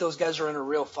looks like those guys are in a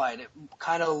real fight. It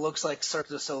kind of looks like Cirque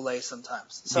du Soleil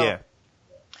sometimes. So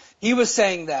he was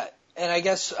saying that, and I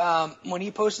guess when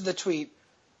he posted the tweet,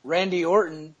 Randy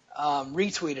Orton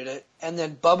retweeted it, and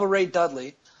then Bubba Ray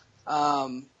Dudley,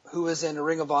 who is in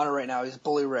Ring of Honor right now, he's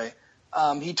Bully Ray,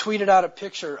 he tweeted out a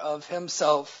picture of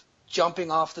himself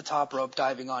jumping off the top rope,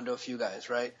 diving onto a few guys,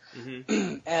 right?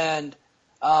 Mm-hmm.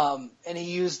 and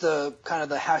he used the kind of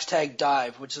the hashtag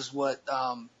dive, which is what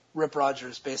Rip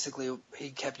Rogers basically, he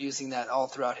kept using that all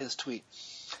throughout his tweet.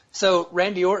 So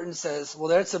Randy Orton says, well,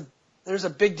 there's a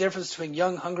big difference between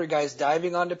young, hungry guys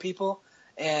diving onto people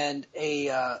and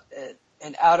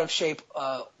an out-of-shape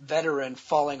veteran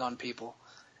falling on people.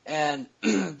 And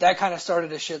that kind of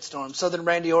started a shitstorm. So then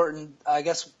Randy Orton, I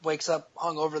guess, wakes up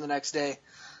hungover the next day,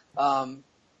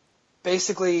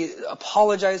 basically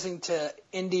apologizing to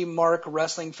indie mark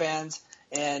wrestling fans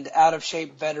and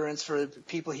out-of-shape veterans for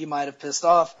people he might have pissed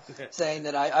off, saying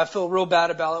that I feel real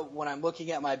bad about it when I'm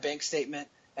looking at my bank statement.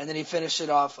 And then he finished it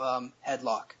off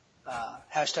headlock,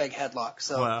 hashtag headlock.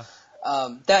 So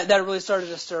that really started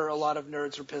to stir. A lot of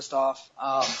nerds were pissed off.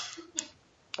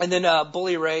 And then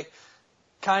Bully Ray,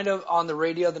 kind of on the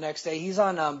radio the next day, he's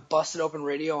on Busted Open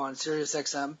Radio on Sirius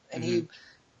XM, and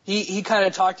he kind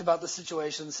of talked about the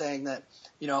situation, saying that,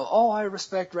 I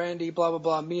respect Randy, blah blah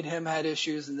blah. Me and him had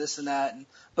issues and this and that,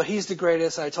 but he's the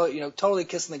greatest. And I totally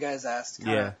kissing the guy's ass,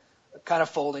 kind of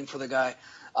folding for the guy.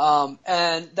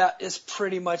 And that is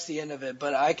pretty much the end of it.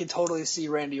 But I could totally see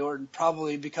Randy Orton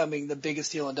probably becoming the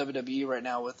biggest heel in WWE right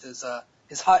now with his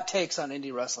hot takes on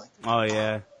indie wrestling. Oh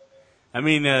yeah. I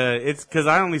mean, it's because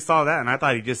I only saw that, and I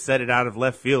thought he just said it out of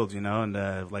left field, and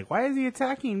why is he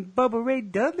attacking Bubba Ray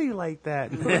Dudley like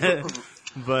that?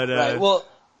 But right. Well,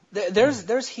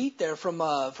 there's heat there from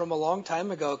a long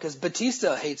time ago, because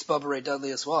Batista hates Bubba Ray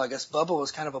Dudley as well. I guess Bubba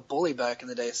was kind of a bully back in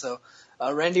the day, so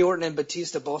Randy Orton and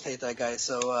Batista both hate that guy.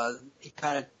 So he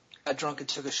kind of got drunk and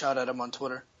took a shot at him on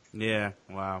Twitter. Yeah.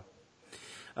 Wow.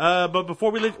 But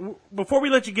before we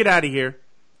let you get out of here,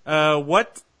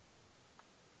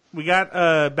 we got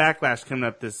Backlash coming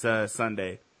up this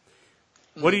Sunday.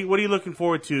 What are you looking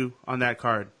forward to on that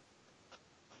card?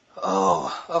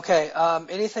 Oh, okay.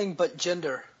 Anything but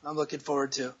gender, I'm looking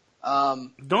forward to.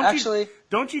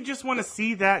 Don't you just want to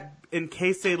see that in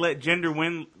case they let gender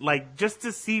win, like just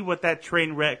to see what that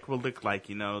train wreck will look like?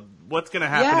 You know, what's going to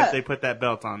happen if they put that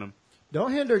belt on him?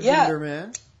 Don't hinder gender,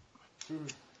 man.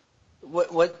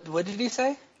 What did he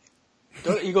say?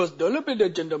 He goes, "Don't look at the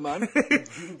gender, man."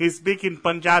 He's speaking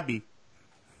Punjabi.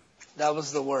 That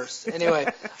was the worst. Anyway,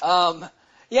 I'm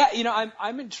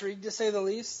intrigued to say the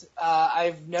least.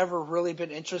 I've never really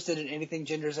been interested in anything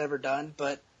Jinder's ever done,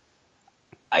 but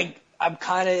I'm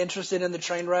kind of interested in the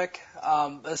train wreck.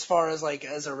 As far as like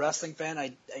as a wrestling fan,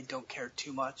 I don't care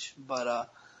too much, but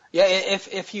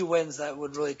if he wins, that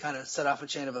would really kind of set off a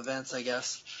chain of events, I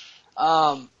guess.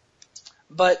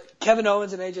 But Kevin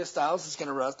Owens and AJ Styles is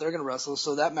they're gonna wrestle,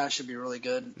 so that match should be really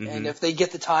good. Mm-hmm. And if they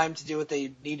get the time to do what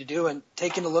they need to do, and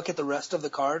taking a look at the rest of the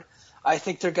card, I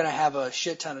think they're gonna have a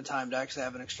shit ton of time to actually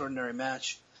have an extraordinary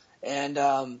match. And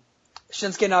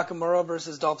Shinsuke Nakamura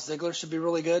versus Dolph Ziggler should be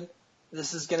really good.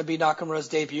 This is gonna be Nakamura's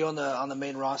debut on the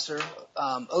main roster,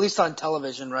 at least on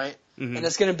television, right? Mm-hmm. And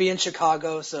it's gonna be in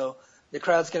Chicago, so the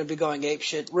crowd's gonna be going ape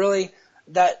shit. Really.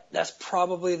 That's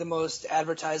probably the most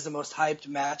advertised, the most hyped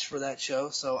match for that show.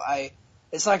 So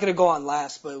it's not going to go on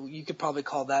last, but you could probably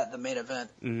call that the main event.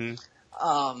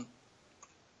 Mm-hmm.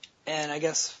 And I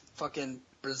guess fucking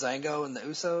Breezango and the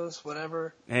Usos,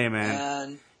 whatever. Hey man.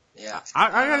 And yeah,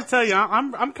 I got to tell you,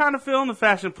 I'm kind of feeling the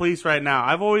Fashion Police right now.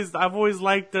 I've always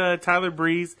liked Tyler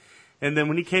Breeze, and then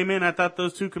when he came in, I thought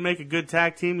those two could make a good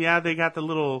tag team. Yeah, they got the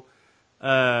little.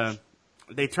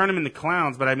 They turn them into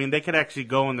clowns, but I mean, they could actually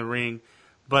go in the ring.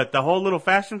 But the whole little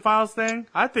Fashion Files thing,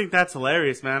 I think that's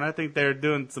hilarious, man. I think they're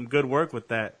doing some good work with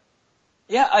that.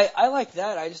 Yeah, I like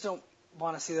that. I just don't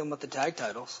want to see them with the tag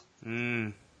titles.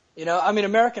 Mm. You know, I mean,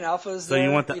 American Alpha is so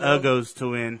you want the Uggos to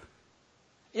win?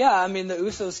 Yeah, I mean, the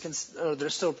Usos they're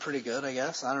still pretty good, I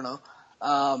guess. I don't know.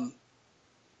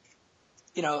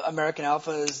 American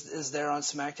Alpha is there on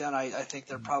SmackDown. I think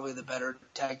they're probably the better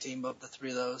tag team of the three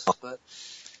of those. But,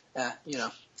 yeah,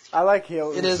 I like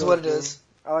heel Usos. It is what it is.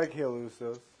 I like heel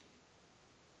Usos.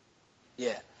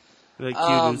 Yeah. You like cute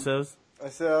Usos? I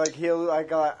said I like heel. I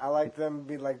like them.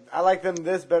 I like them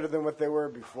this better than what they were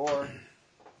before.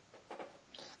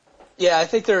 Yeah, I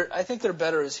think they're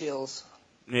better as heels.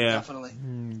 Yeah, definitely.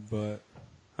 But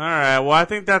all right, well, I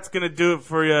think that's gonna do it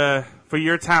for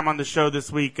your time on the show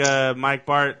this week, Mike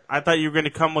Bart. I thought you were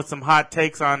gonna come with some hot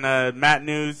takes on Matt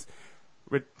News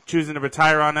choosing to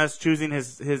retire on us, choosing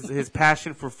his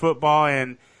passion for football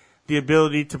and the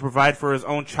ability to provide for his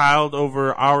own child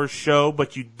over our show,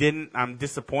 but you didn't. I'm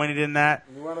disappointed in that.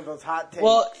 One of those hot takes.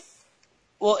 Well,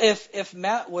 if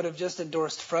Matt would have just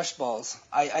endorsed Fresh Balls,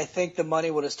 I think the money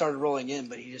would have started rolling in,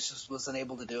 but he just wasn't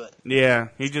able to do it. Yeah,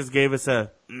 he just gave us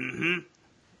a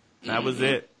That was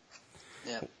it.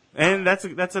 Yeah. And that's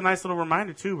a nice little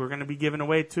reminder too. We're going to be giving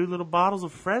away 2 little bottles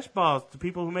of Fresh Balls to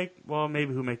people who make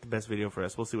the best video for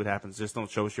us. We'll see what happens. Just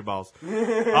don't show us your balls. All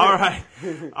right,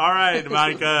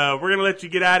 Mike. We're going to let you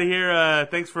get out of here.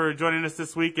 Thanks for joining us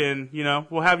this week, and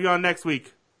we'll have you on next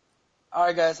week. All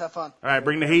right, guys, have fun. All right,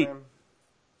 bring the heat.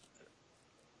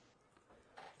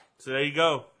 So there you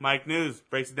go. Mike News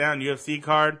breaks it down. UFC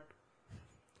card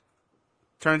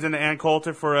turns into Ann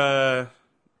Coulter for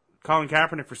Colin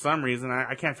Kaepernick for some reason.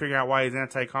 I can't figure out why he's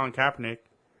anti-Colin Kaepernick.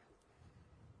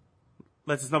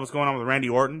 Lets us know what's going on with Randy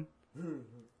Orton.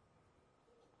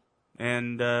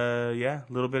 And, a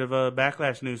little bit of a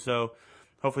backlash news. So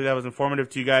hopefully that was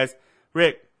informative to you guys.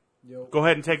 Rick, Go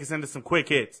ahead and take us into some quick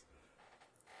hits.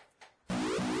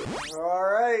 All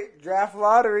right, draft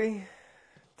lottery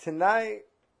tonight.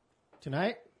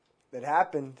 It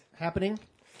happened. Happening?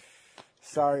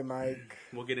 Sorry, Mike.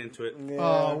 We'll get into it.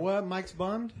 Yeah. What? Mike's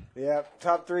bummed? Yep.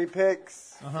 Top 3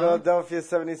 picks. Philadelphia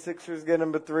 76ers get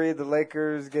number 3. The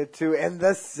Lakers get 2. And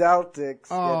the Celtics get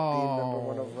the number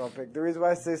 1 overall pick. The reason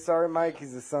why I say sorry, Mike,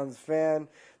 he's a Suns fan.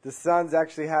 The Suns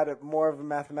actually had more of a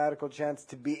mathematical chance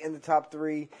to be in the top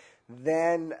 3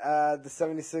 than the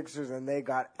 76ers, and they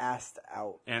got asked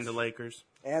out. And the Lakers.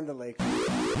 So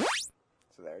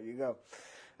there you go.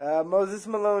 Moses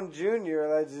Malone Jr.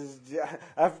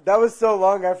 That was so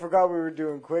long I forgot we were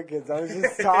doing quick hits. I was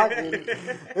just talking.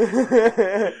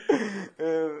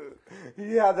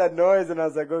 He had that noise, and I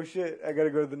was like, "Oh shit, I gotta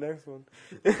go to the next one."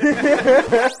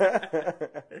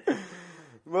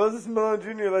 Moses Malone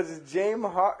Jr. alleges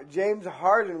James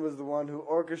Harden was the one who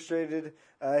orchestrated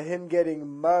him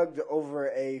getting mugged over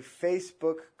a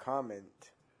Facebook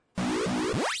comment.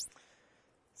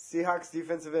 Seahawks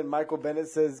defensive end Michael Bennett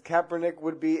says Kaepernick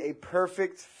would be a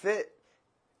perfect fit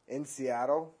in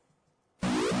Seattle.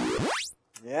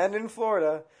 And in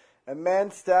Florida, a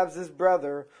man stabs his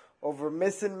brother over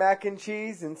missing mac and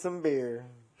cheese and some beer.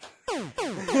 It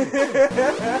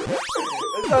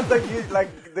sounds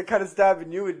like the kind of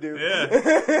stabbing you would do. Yeah.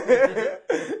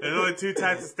 There's only 2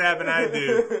 types of stabbing I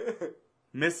do.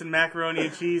 Missing macaroni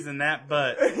and cheese and that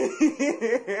butt.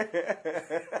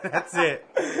 That's it.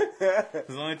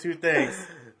 There's only 2 things.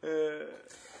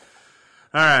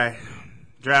 All right.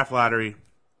 Draft lottery.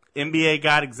 NBA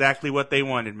got exactly what they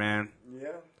wanted, man. Yeah.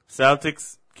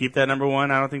 Celtics, keep that number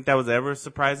 1. I don't think that was ever a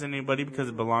surprise to anybody because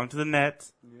it belonged to the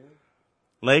Nets. Yeah.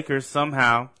 Lakers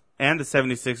somehow, and the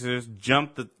 76ers,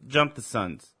 jumped the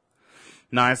Suns.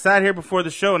 Now, I sat here before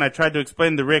the show and I tried to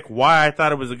explain to Rick why I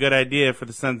thought it was a good idea for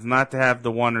the Suns not to have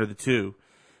the 1 or the 2.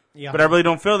 Yeah. But I really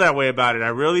don't feel that way about it. I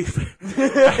really,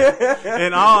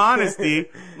 in all honesty,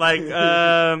 like,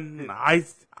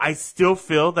 I still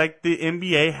feel like the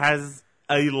NBA has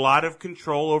a lot of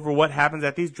control over what happens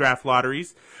at these draft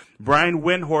lotteries. Brian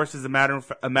Windhorst, as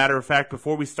a matter of fact,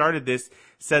 before we started this,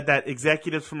 said that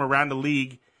executives from around the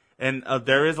league, and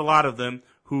there is a lot of them,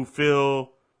 who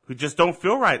just don't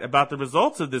feel right about the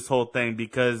results of this whole thing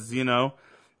because, you know,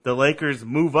 the Lakers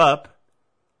move up.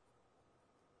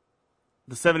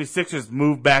 The 76ers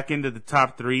move back into the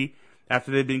top 3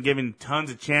 after they've been given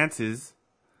tons of chances.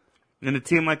 And a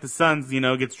team like the Suns, you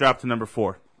know, gets dropped to number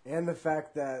 4. And the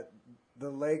fact that the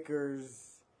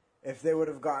Lakers, if they would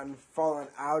have fallen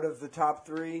out of the top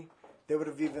 3, they would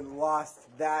have even lost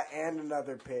that and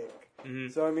another pick. Mm-hmm.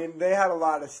 So, I mean, they had a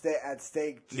lot at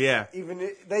stake. Yeah.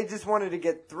 They just wanted to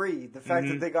get 3. The fact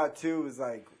that they got 2 was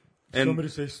like... Somebody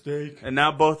say steak. And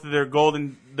now both of their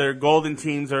golden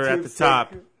teams are at the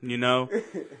top, you know.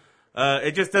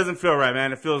 It just doesn't feel right,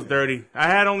 man. It feels dirty. I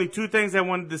had only 2 things I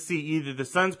wanted to see: either the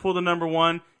Suns pull the number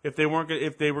 1 if they were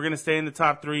going to stay in the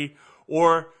top 3,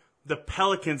 or the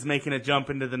Pelicans making a jump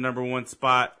into the number 1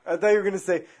 spot. I thought you were going to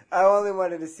say, I only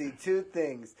wanted to see 2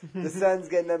 things: the Suns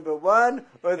get number 1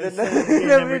 or the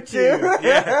number 2.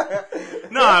 Yeah.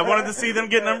 No, I wanted to see them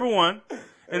get number 1.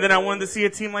 And then I wanted to see a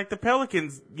team like the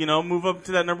Pelicans, you know, move up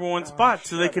to that number 1 spot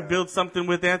so they could build something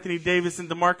with Anthony Davis and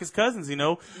DeMarcus Cousins, you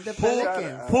know. The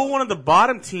Pelicans. Pull one of the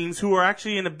bottom teams who are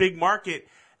actually in a big market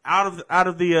out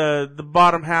of the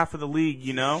bottom half of the league,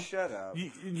 you know. Shut up.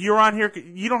 You're on here.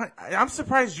 I'm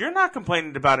surprised you're not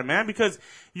complaining about it, man, because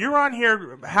you're on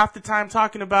here half the time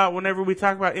talking about whenever we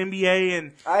talk about NBA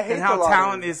and how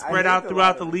talent is spread out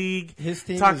throughout the league. His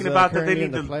team talking is about that they need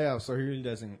in the to playoffs, so he really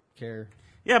doesn't care.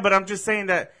 Yeah, but I'm just saying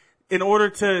that in order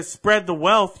to spread the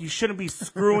wealth, you shouldn't be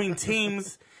screwing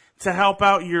teams to help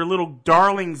out your little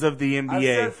darlings of the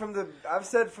NBA. I've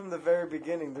said from the very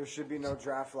beginning there should be no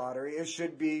draft lottery. It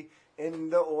should be in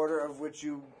the order of which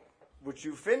you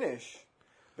finish.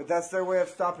 But that's their way of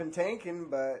stopping tanking,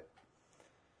 but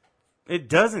it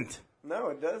doesn't. No,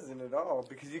 it doesn't at all,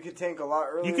 because you could tank a lot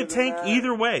earlier. You could tank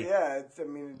either way. Yeah,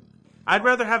 I'd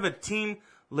rather have a team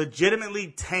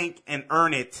legitimately tank and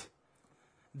earn it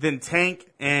than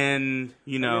tank and,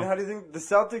 you know. I mean, how do you think the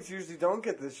Celtics usually don't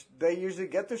get this? They usually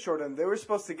get the short end. They were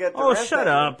supposed to get the Oh, shut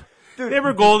up. Dude, they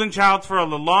were golden childs for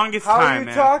the longest time,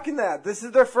 man. How are you talking that? This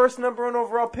is their first number 1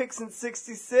 overall pick since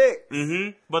 '66.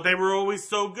 Mm-hmm. But they were always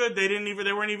so good, they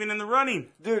weren't even in the running.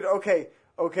 Dude, okay.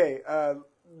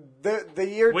 The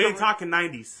year we ain't talking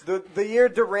 90s. The year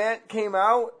Durant came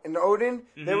out and Odin,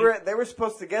 they were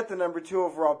supposed to get the number 2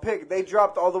 overall pick. They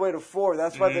dropped all the way to 4.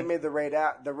 That's why they made the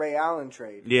Ray Allen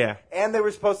trade. Yeah, and they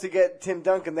were supposed to get Tim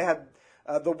Duncan. They had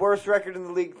the worst record in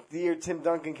the league the year Tim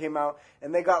Duncan came out,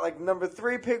 and they got like number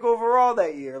 3 pick overall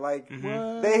that year. Like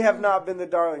they have not been the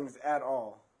darlings at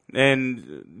all.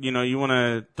 And you know, you want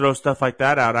to throw stuff like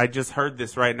that out. I just heard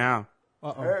this right now.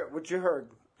 What you heard?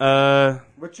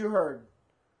 What you heard?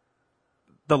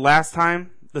 The last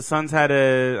time the Suns had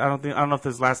I don't know if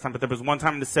this was last time, but there was one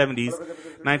time in the 70s,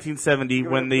 1970,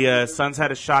 when the Suns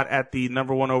had a shot at the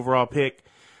number 1 overall pick.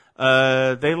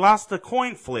 They lost the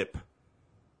coin flip.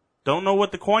 Don't know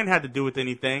what the coin had to do with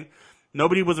anything.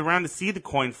 Nobody was around to see the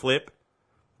coin flip,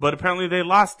 but apparently they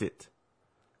lost it.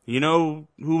 You know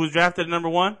who was drafted at number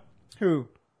 1? Who?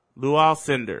 Lou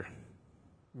Alcindor.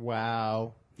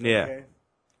 Wow. Yeah. Okay.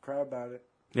 Cry about it.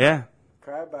 Yeah.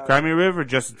 Cry Me a River,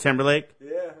 Justin Timberlake.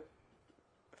 Yeah.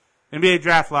 NBA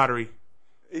draft lottery.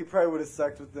 He probably would have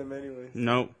sucked with them anyway.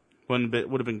 Nope. Would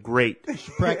have been great.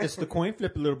 Practice the coin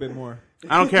flip a little bit more.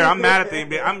 I don't care. I'm mad at the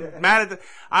NBA. I'm mad at the.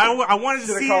 I wanted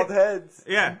to see called it. Heads.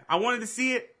 Yeah, I wanted to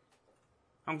see it.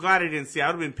 I'm glad I didn't see it. I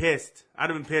would have been pissed. I'd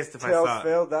have been pissed if I saw it.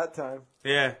 Failed that time.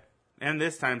 Yeah, and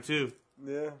this time too.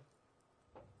 Yeah.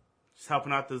 Just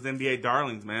helping out those NBA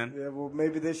darlings, man. Yeah, well,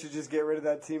 maybe they should just get rid of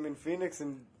that team in Phoenix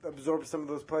and absorb some of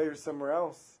those players somewhere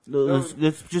else.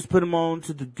 Let's just put them on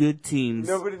to the good teams.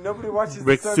 Nobody watches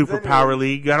Rick's the Suns Superpower anyway.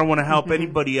 League. I don't want to help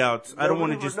anybody else. I don't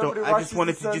want to just. Nobody I just watches want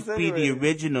it the to just Suns be the anyway.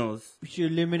 originals. We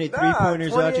should eliminate Nah,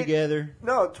 3-pointers 28 altogether.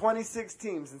 No, 26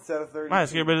 teams instead of 30. All right,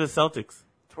 let's get rid of the Celtics.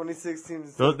 26 teams.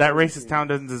 Instead Those, of that 30 racist teams. town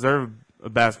doesn't deserve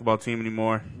a basketball team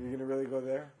anymore. You're gonna really go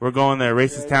there? We're going there. Yeah,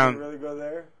 Racist you're town. gonna really go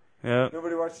there? Yeah.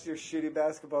 Nobody watches your shitty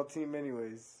basketball team,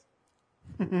 anyways.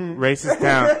 Racist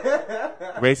town.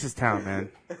 Racist town, man.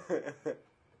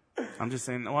 I'm just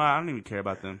saying. Well, I don't even care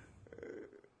about them.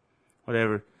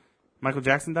 Whatever. Michael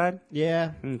Jackson died?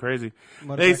 Yeah. Crazy. Hey,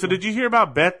 Motorcycle. so did you hear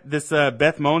about Beth? Beth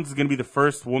Mowins is going to be the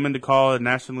first woman to call a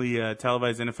nationally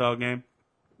televised NFL game.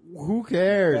 Who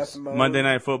cares? Beth Moan. Monday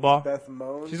Night Football. Beth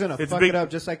Moan. She's gonna It's fuck big- it up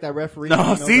just like that referee. No, You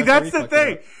know, see, referee that's the fucked it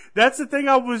thing. up. That's the thing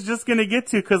I was just going to get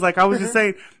to, because I was just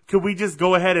saying, could we just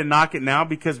go ahead and knock it now?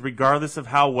 Because regardless of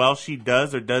how well she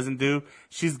does or doesn't do,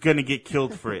 she's going to get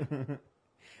killed for it.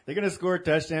 They're gonna score a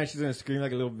touchdown. She's gonna scream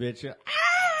like a little bitch.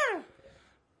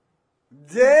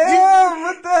 Damn,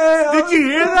 what the hell? Did you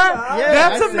hear that? Yeah,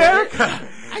 That's I said America.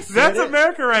 said That's it.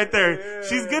 America right there.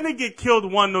 She's going to get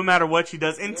killed, one, no matter what she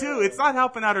does. And two, it's not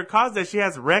helping out her cause that she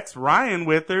has Rex Ryan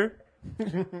with her. You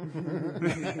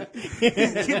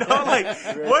know, like,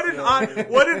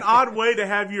 what an odd way to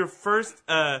have your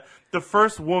the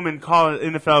first woman call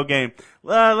an NFL game.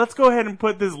 Let's go ahead and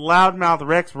put this loudmouth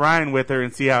Rex Ryan with her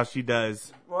and see how she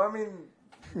does. Well, I mean,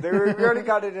 we already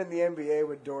got it in the NBA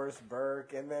with Doris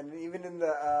Burke, and then even in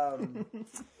the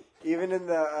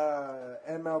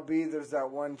MLB, there's that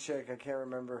one chick. I can't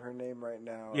remember her name right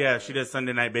now. Yeah, she does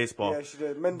Sunday Night Baseball. Yeah, she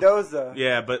did. Mendoza.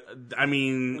 Yeah, but I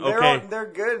mean, They're okay. they're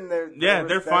good and they're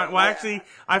They're fine. Well, actually,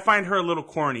 I find her a little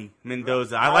corny,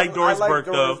 Mendoza. I like Doris Burke,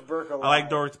 Doris though. Burke a lot. I like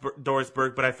Doris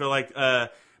Burke, but I feel like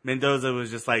Mendoza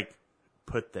was just like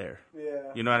put there.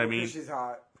 Yeah, You know what I Well, 'cause mean? She's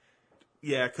hot.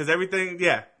 Yeah, because everything.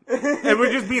 Yeah, and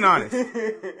we're just being honest.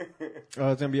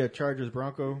 Oh, it's gonna be a Chargers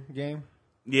Bronco game.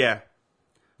 Yeah.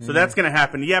 So that's gonna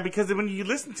happen. Yeah, because when you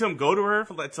listen to him go to her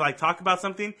to talk about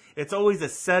something, it's always a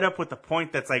setup with a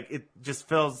point that's like it just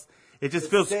feels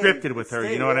scripted with her.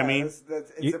 You know what I mean?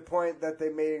 It's a point that they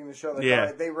made in the show. Like,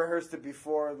 Yeah. they rehearsed it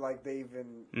before, like they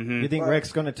even. Mm-hmm. You think But-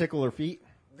 Rex gonna tickle her feet?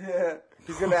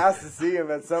 He's gonna ask to see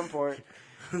him at some point.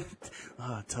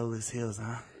 Oh, toeless heels,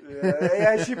 huh?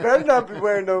 Yeah, she better not be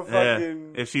wearing no Yeah.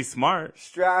 fucking If she's smart.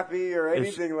 strappy or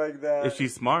anything like that. If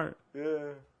she's smart. yeah.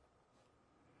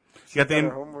 You got done her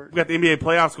homework. we got the NBA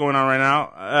playoffs going on right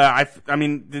now. I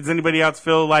mean, does anybody else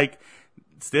feel like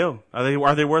still are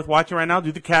they worth watching right now?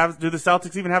 Do the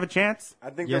Celtics even have a chance? I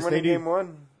think Yes, they're they winning do. game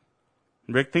one.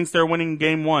 Rick thinks they're winning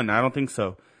game 1. I don't think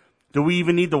so. Do we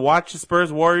even need to watch the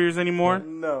Spurs Warriors anymore?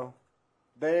 No.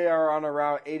 They are on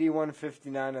around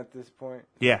 81-59 at this point.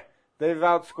 Yeah. They've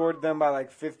outscored them by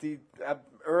like 50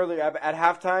 early at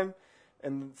halftime,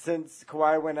 and since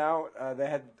Kawhi went out, they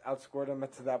had outscored them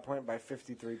to that point by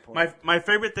 53 points. My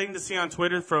favorite thing to see on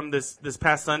Twitter from this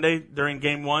past Sunday during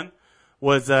game 1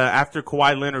 was after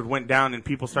Kawhi Leonard went down and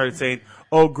people started saying,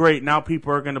 "Oh, great! Now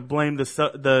people are going to blame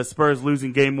the Spurs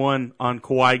losing game 1 on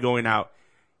Kawhi going out."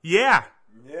 Yeah,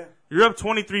 Yeah. you're up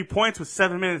 23 points with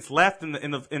 7 minutes left in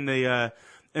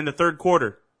the third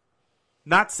quarter.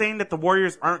 Not saying that the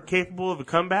Warriors aren't capable of a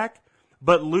comeback,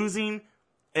 but losing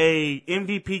a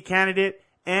MVP candidate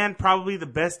and probably the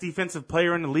best defensive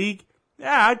player in the league,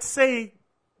 yeah, I'd say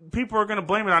people are going to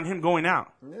blame it on him going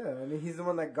out. Yeah, I mean, he's the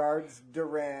one that guards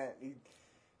Durant.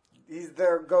 He's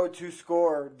their go-to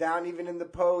scorer. Down even in the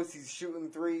post, he's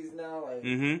shooting threes now. Like,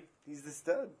 Mm-hmm. he's the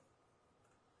stud.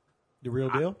 The real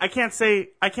deal. I can't say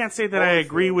that I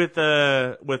agree with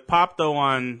Pop though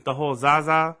on the whole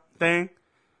Zaza thing.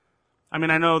 I mean,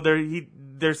 I know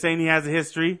they're saying he has a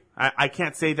history. I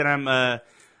can't say that I'm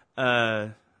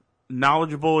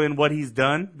knowledgeable in what he's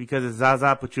done because it's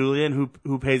Zaza Pachulia and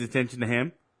who pays attention to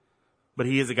him. But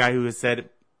he is a guy who has said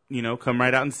it, come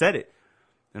right out and said it.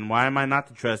 And why am I not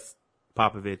to trust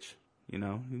Popovich? He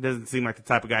doesn't seem like the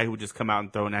type of guy who would just come out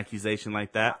and throw an accusation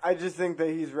like that. I just think that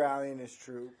he's rallying his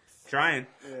troops. Trying.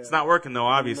 Yeah. It's not working though,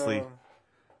 obviously. No.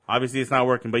 Obviously it's not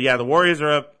working. But yeah, the Warriors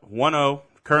are up 1-0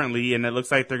 currently, and it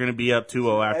looks like they're going to be up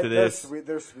 2-0 after They're this.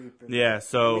 They're sweeping. Yeah, I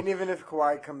so mean, even if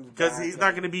Kawhi comes back. because he's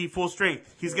not going to be full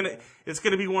strength. It's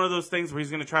going to be one of those things where he's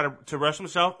going to try to rush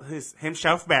himself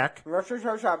back, Rush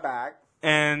shot back.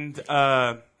 and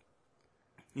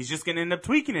he's just going to end up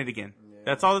tweaking it again.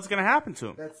 That's all that's going to happen to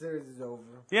him. That series is over.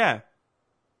 Yeah.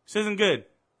 This isn't good.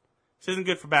 This isn't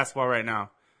good for basketball right now.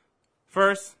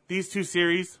 First, these two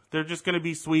series, they're just going to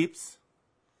be sweeps.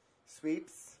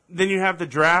 Sweeps. Then you have the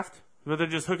draft, where they're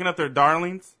just hooking up their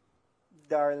darlings.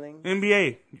 darling.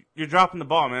 NBA, you're dropping the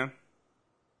ball, man.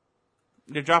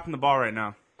 You're dropping the ball right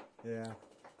now. Yeah.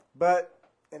 But,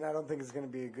 and I don't think it's going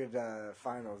to be a good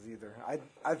finals either.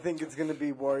 I think it's going to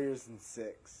be Warriors in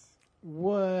 6.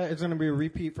 What? It's going to be a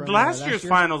repeat from Last year's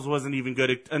finals wasn't even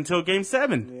good until Game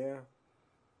 7. Yeah.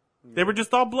 They were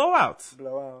just all blowouts.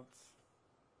 Blowouts.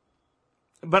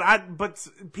 But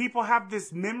people have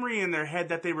this memory in their head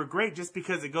that they were great just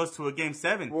because it goes to a Game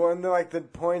 7. Well, and like the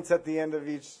points at the end of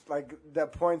each, like the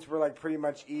points were like pretty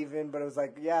much even, but it was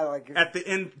like, yeah, like if, At the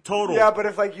end total. yeah, but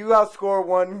if like you outscore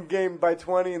one game by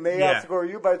 20 and they Yeah. outscore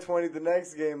you by 20 the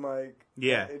next game, like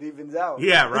Yeah. it evens out.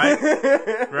 Yeah, right?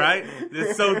 Right?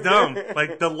 It's so dumb.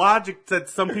 Like, the logic that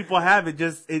some people have,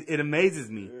 it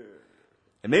amazes me.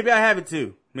 And maybe I have it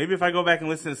too. Maybe if I go back and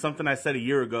listen to something I said a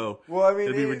year ago, Well, I mean,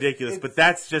 it'd be ridiculous. it's- But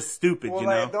that's just stupid, Well, you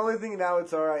like, know? the only thing now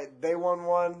it's all right. They won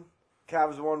one,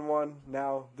 Cavs won one.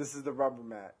 Now this is the rubber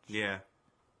match. Yeah.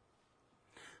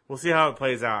 We'll see how it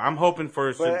plays out. I'm hoping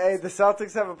for But hey, the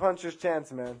Celtics have a puncher's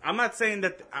chance, man. I'm not saying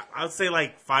that. I would say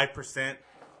like 5%.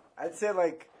 I'd say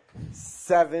like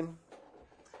 7.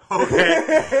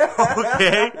 Okay.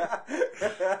 Okay.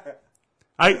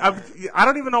 I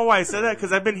don't even know why I said that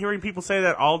because I've been hearing people say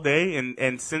that all day,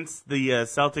 and since the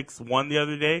Celtics won the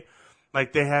other day,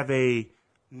 like they have a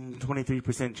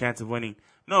 23% chance of winning.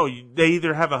 No, they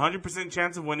either have a 100%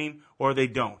 chance of winning or they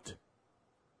don't.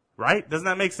 Right? Doesn't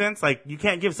that make sense? Like you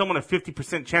can't give someone a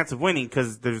 50% chance of winning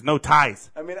because there's no ties.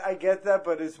 I mean, I get that,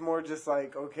 but it's more just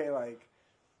like, okay, like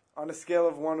on a scale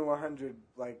of 1 to 100,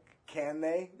 like, can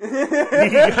they? Right?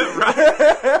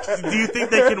 Do you think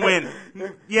they can win?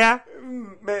 Yeah.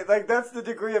 Like that's the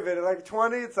degree of it. Like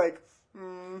 20, it's like.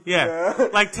 Yeah.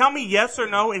 Like, tell me yes or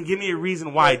no and give me a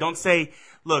reason why. Don't say,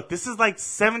 look, this is like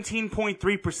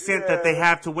 17.3% that they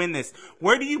have to win this.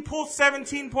 Where do you pull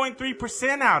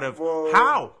 17.3% out of? Well,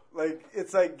 How? Like,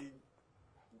 it's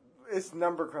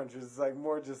number crunchers. It's like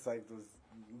more just like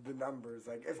the numbers.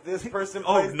 Like, if this person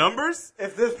plays. Numbers?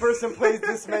 If this person plays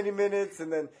this many minutes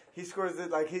and then he scores it,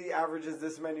 like he averages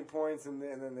this many points and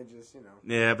then they just,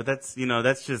 Yeah, but that's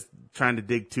just trying to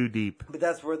dig too deep. But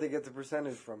that's where they get the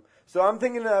percentage from. So I'm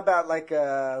thinking about like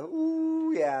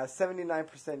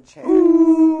 79% chance.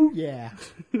 Ooh, yeah.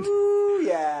 Ooh,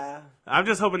 yeah. I'm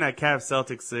just hoping that Cavs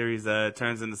Celtics series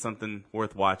turns into something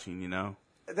worth watching,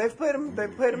 They've played them. They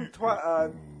played them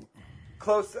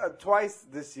close twice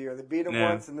this year. They beat them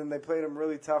once, and then they played them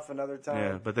really tough another time.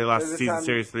 Yeah, but they lost the season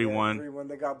series 3-1. 3-1.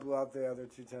 They got blew out the other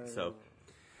 2 times. So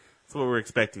that's what we're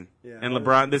expecting. Yeah. And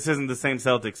LeBron, this isn't the same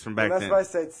Celtics from back and that's then. why I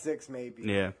said 6 maybe.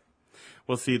 Yeah.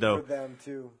 We'll see, though. For them,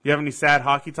 too. You have any sad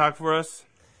hockey talk for us?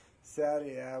 Sad,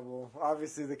 yeah. Well,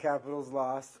 obviously the Capitals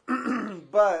lost.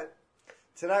 But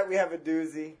tonight we have a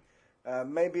doozy.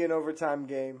 Maybe an overtime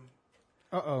game.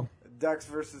 Uh-oh. Ducks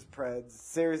versus Preds.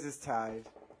 Series is tied.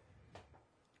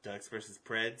 Ducks versus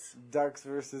Preds. Ducks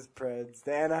versus Preds.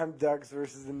 The Anaheim Ducks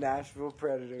versus the Nashville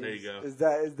Predators. There you go. Is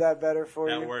that better for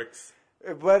you? That works.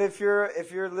 But if you're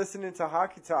listening to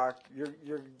hockey talk,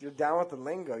 you're down with the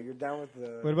lingo. You're down with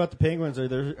the. What about the Penguins?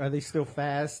 Are they still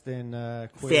fast and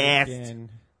quick? Fast. And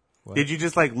what? Did you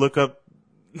just look up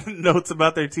notes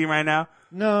about their team right now?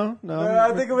 No.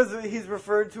 I think it was he's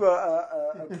referred to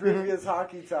a previous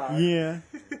hockey talk. Yeah.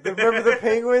 Remember the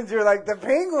Penguins? You're like the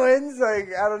Penguins. Like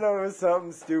I don't know. It was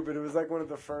something stupid. It was like one of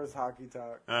the first hockey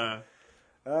talk.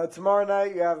 Tomorrow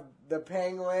night you have the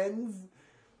Penguins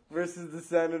versus the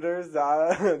Senators,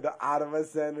 the Ottawa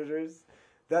Senators.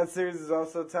 That series is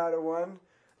also tied at 1.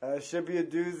 Should be a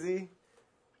doozy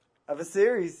of a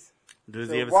series.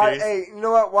 Doozy of a series? series? Hey, you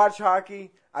know what? Watch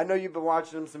hockey. I know you've been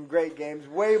watching them some great games.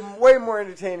 Way more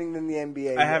entertaining than the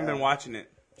NBA. I haven't been watching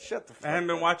it. Shut the fuck up. I haven't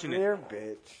been watching it. You're a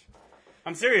bitch.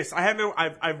 I'm serious.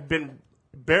 I've been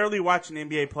barely watching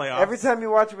NBA playoffs. Every time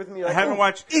you watch it with me, you're I like, haven't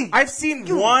watched. I've seen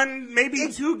one,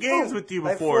 maybe 2 games with you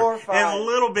Like before, 4 or 5. and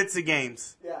little bits of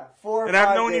games. Yeah, 4 or And 5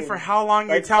 I've known you games. for how long?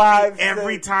 Like You're telling 5, me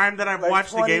every 6, time that I've like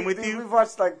watched 20, a game with you? We've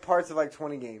watched like parts of like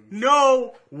 20 games.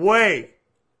 No way.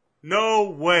 No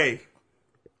way.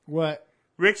 What?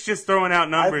 Rick's just throwing out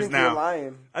I numbers think now. you're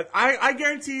lying. I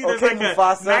guarantee you there's Okay, like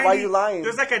Mufasa, a 90, why you lying?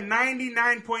 There's like a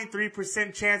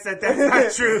 99.3% chance that that's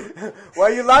not true. Why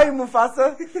you lying,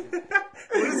 Mufasa?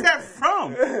 What is that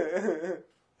from?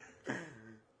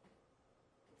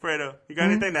 Fredo, you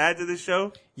got anything to add to this show?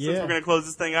 Since Yeah. we're gonna close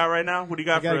this thing out right now. What do you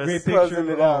got, I got for a us? great Closing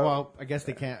picture. it Oh, out. well, I guess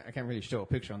I can't really show a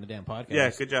picture on the damn podcast. Yeah,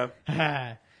 good job.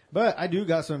 But I do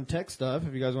got some tech stuff.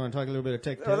 If you guys want to talk a little bit of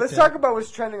tech, Let's talk about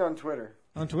what's trending on Twitter.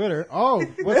 on Twitter. Oh,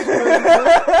 what's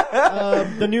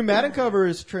trending? The new Madden cover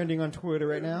is trending on Twitter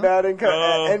right now. Madden,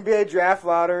 Oh. NBA draft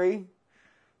lottery,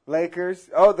 Lakers.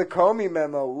 Oh, the Comey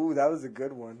memo. Ooh, that was a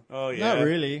good one. Oh yeah. Not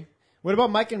really. What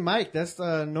about Mike and Mike? That's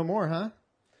no more, huh?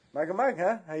 Mike and Mike,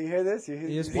 huh? How you hear this? You hear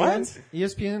ESPN.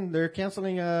 ESPN. They're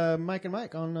canceling Mike and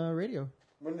Mike on radio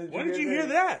When did you hear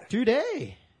that?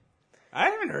 today. I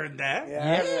haven't heard that.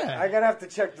 Yeah. I gotta have to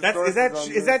check the sources.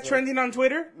 Is that trending on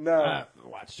Twitter? No.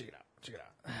 Watch, check it out.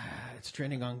 It's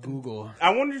trending on Google.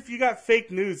 I wonder if you got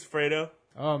fake news, Fredo.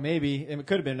 Oh, maybe it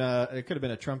could have been. It could have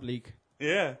been a Trump leak.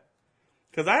 Yeah,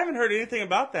 because I haven't heard anything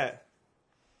about that.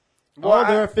 Well,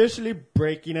 They're officially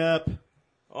breaking up.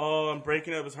 Oh, and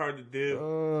breaking up is hard to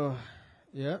do.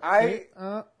 Yeah. I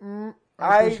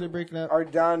breaking up. are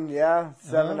done. Yeah,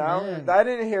 7 Oh, hours. man. I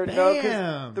didn't hear no.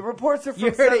 Damn. 'Cause the reports are from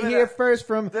You heard it 7 here first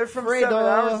from They're from Fredo. 7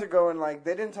 hours ago, and like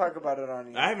they didn't talk about it on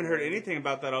ESPN. I haven't heard anything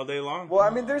about that all day long. Well,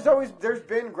 I mean, there's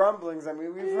been grumblings. I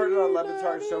mean, we've heard it on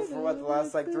Levitar's show for the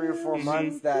last like 3 or 4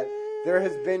 months that there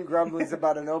has been grumblings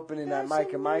about an opening at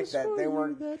Mike and Mike that they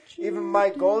weren't. Even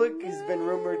Mike Golick has been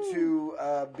rumored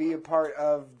to be a part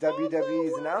of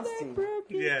WWE's announce team.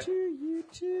 Yeah.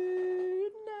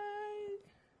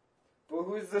 But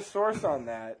who's the source on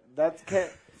that? That's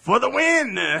For the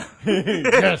win!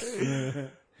 Yes.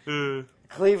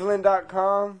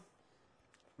 Cleveland.com,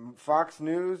 Fox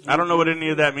News. I don't know what any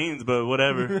of that means, but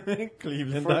whatever.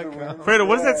 Cleveland.com. Fredo,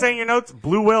 what does that say in your notes?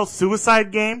 Blue Whale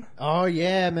suicide game? Oh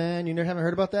yeah, man! You haven't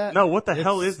heard about that? No, what the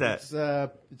hell is that?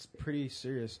 It's pretty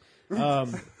serious. Yeah,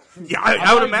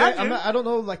 I would imagine. I don't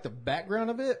know like the background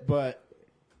of it, but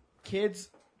kids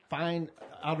find.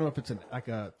 I don't know if it's like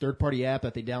a third-party app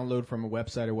that they download from a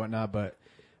website or whatnot, but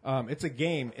it's a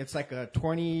game. It's like a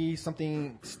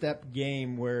 20-something step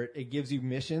game where it gives you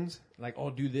missions, like,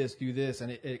 oh, do this,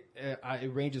 and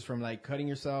it ranges from like cutting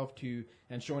yourself to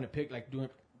and showing a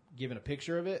giving a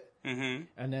picture of it, and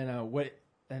then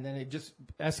and then it just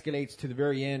escalates to the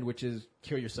very end, which is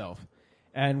kill yourself.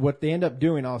 And what they end up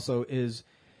doing also is,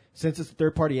 since it's a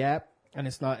third-party app and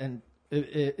it's not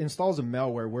it installs a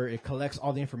malware where it collects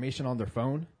all the information on their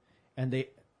phone, and they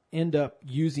end up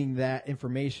using that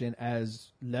information as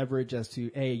leverage as to,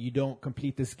 hey, you don't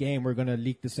complete this game, we're going to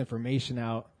leak this information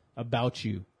out about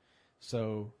you.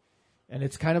 So, and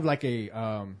it's kind of like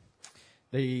a,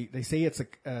 they say it's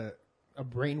a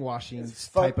brainwashing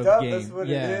type of game. That's what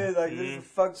it is. Like, this is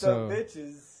fucked up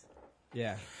bitches.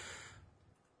 Yeah.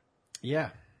 Yeah.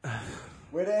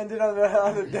 Way to end it on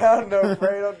a down note,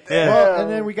 Fredo. Yeah. Well, and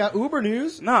then we got Uber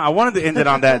news. No, I wanted to end it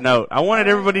on that note. I wanted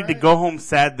everybody to go home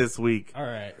sad this week. All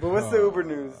right. But what's the Uber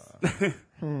news?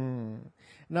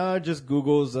 No, just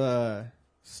Google's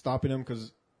stopping them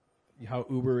because how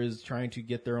Uber is trying to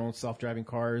get their own self-driving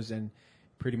cars and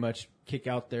pretty much kick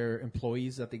out their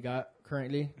employees that they got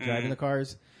currently driving the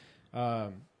cars.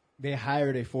 They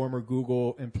hired a former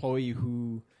Google employee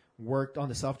who worked on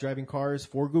the self-driving cars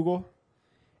for Google.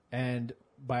 And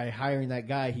by hiring that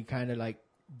guy, he kind of like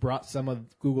brought some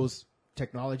of Google's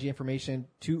technology information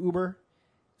to Uber.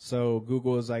 So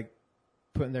Google is like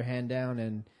putting their hand down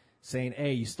and saying,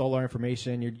 hey, you stole our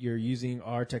information. You're using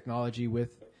our technology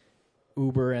with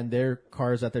Uber and their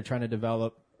cars that they're trying to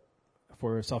develop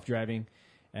for self-driving.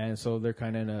 And so they're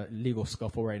kind of in a legal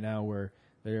scuffle right now where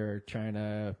they're trying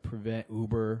to prevent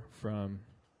Uber from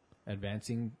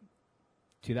advancing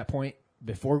to that point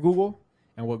before Google.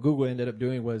 And what Google ended up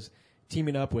doing was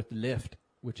teaming up with Lyft,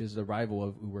 which is the rival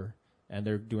of Uber, and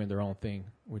they're doing their own thing,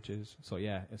 which is, so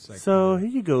yeah, it's like. So here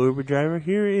you go, Uber driver.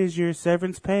 Here is your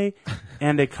severance pay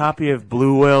and a copy of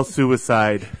Blue Whale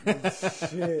Suicide.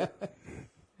 Shit.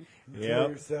 Kill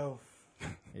yourself.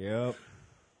 Yep.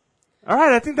 All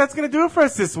right, I think that's going to do it for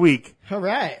us this week. All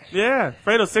right. Yeah.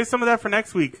 Fredo, say some of that for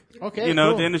next week. Okay. You know,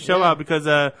 cool. to end the show out because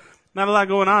not a lot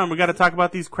going on. We got to talk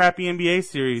about these crappy NBA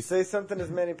series. Say something as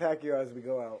Manny Pacquiao as we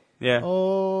go out. Yeah.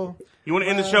 Oh. You want to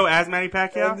end the show as Manny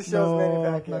Pacquiao? End the show as Manny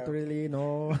Pacquiao. Not really,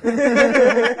 no.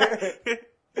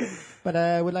 But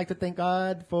I would like to thank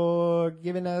God for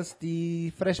giving us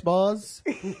the fresh balls.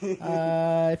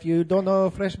 If you don't know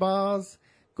fresh balls,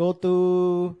 go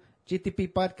to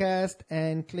GTP Podcast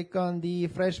and click on the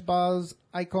fresh balls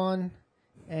icon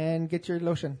and get your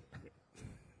lotion.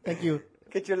 Thank you.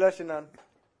 Get your lotion on.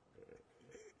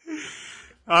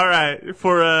 All right.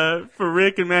 For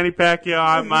Rick and Manny Pacquiao,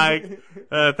 I'm Mike.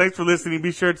 Thanks for listening.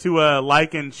 Be sure to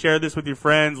like and share this with your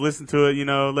friends. Listen to it. You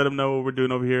know, let them know what we're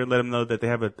doing over here. Let them know that they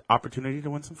have an opportunity to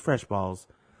win some fresh balls.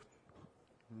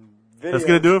 That's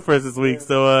going to do it for us this week.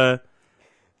 So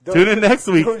tune in next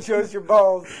week. Don't show us your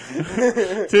balls.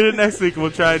 Tune in next week and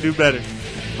we'll try to do better.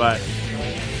 Bye.